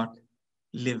 we cannot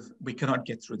live, we cannot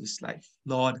get through this life.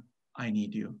 Lord, I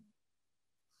need you.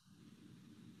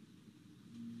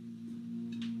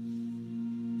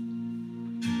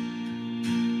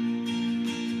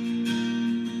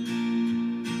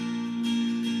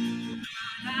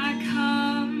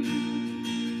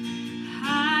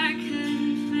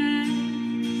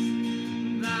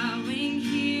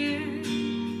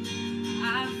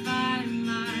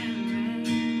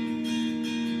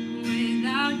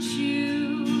 You,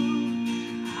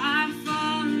 I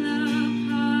fall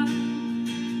apart.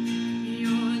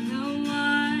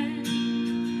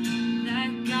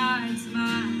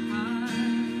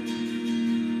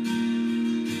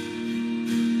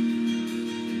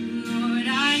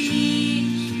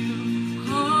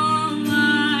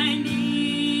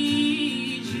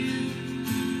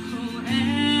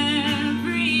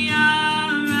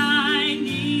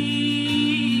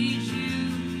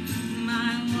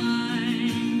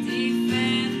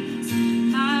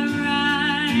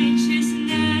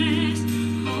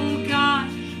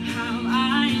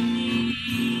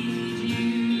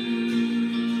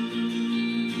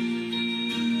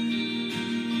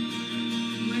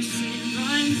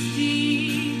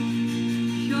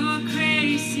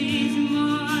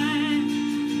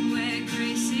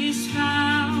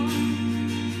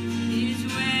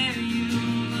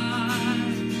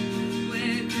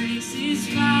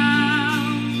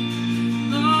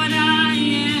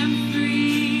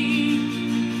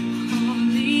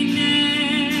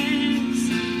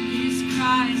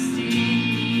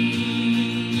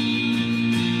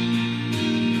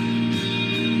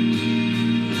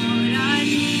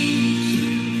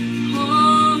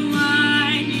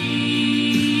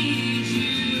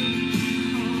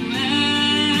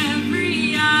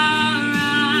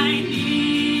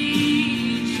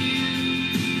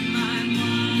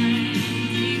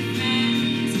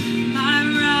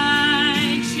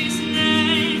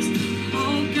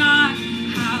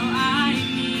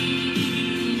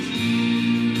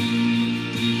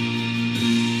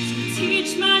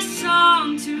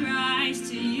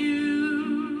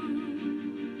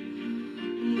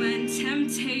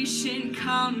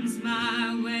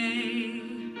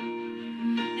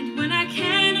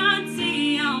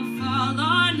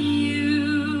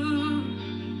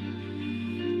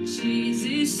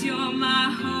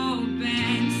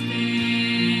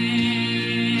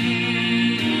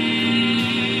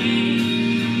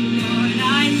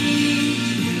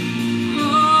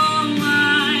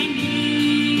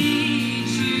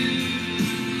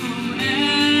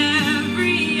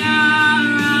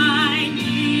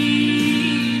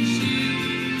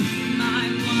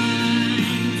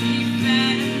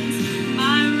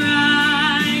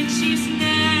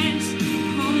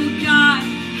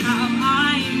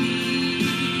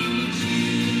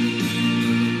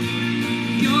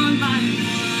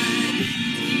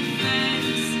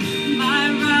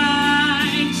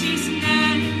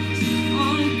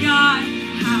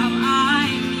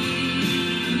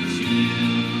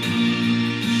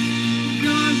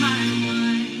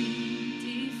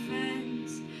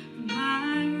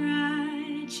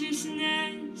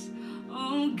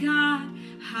 God,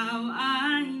 how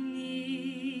I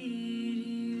need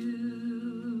you.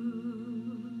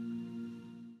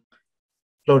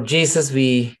 Lord Jesus, we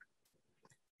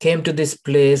came to this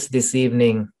place this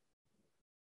evening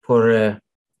for a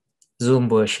Zoom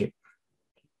worship.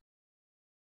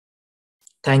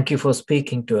 Thank you for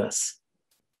speaking to us.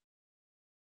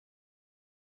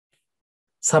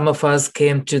 Some of us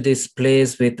came to this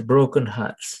place with broken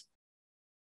hearts,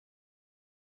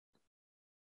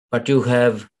 but you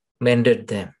have mended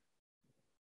them.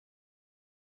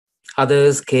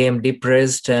 Others came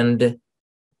depressed and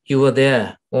you were their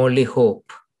only hope.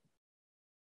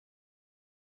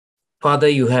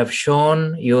 Father, you have shown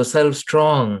yourself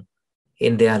strong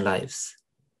in their lives.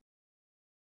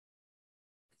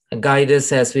 Guide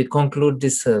us as we conclude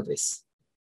this service.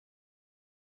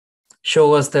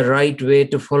 Show us the right way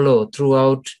to follow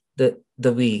throughout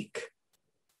the week.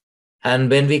 And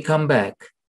when we come back,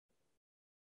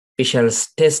 we shall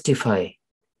testify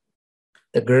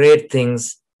the great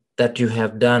things that you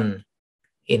have done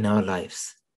in our lives.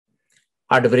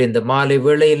 ஆண்டவரே, இந்த மாலை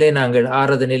வேளையிலே நாங்கள்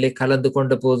ஆராதனையிலே கலந்து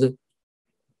கொண்ட போது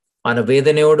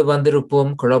மனவேதனையோடு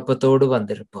வந்திருப்போம், குழப்பத்தோடு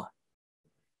வந்திருப்போம்.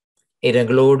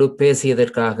 எங்களோடு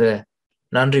பேசியதற்காக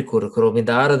நன்றி கூறுகிறோம்.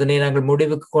 இந்த ஆராதனையை நாங்கள்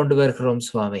முடிவுக்கு கொண்டு வருகிறோம்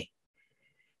சுவாமி.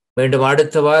 மீண்டும்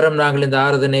அடுத்த வாரம் நாங்கள் இந்த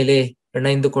ஆராதனையிலே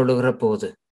இணைந்து கொள்ளுகிற போது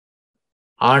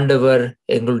ஆண்டவர்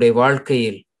எங்களுடைய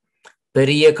வாழ்க்கையில்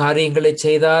பெரிய காரியங்களை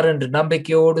செய்தார் என்று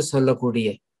நம்பிக்கையோடு சொல்லக்கூடிய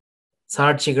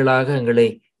சாட்சிகளாக எங்களை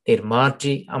நீர்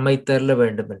மாற்றி அமைத்தருள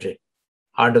வேண்டும் என்று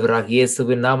ஆண்டவராகிய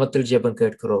இயேசுவின் நாமத்தில் ஜெபம்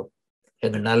கேட்கிறோம்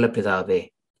எங்கள் நல்ல பிதாவே.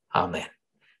 ஆமென்.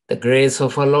 The grace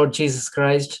of our Lord Jesus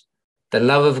Christ, the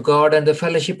love of God and the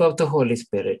fellowship of the Holy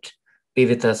Spirit be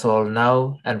with us all now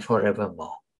and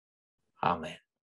forevermore. Amen.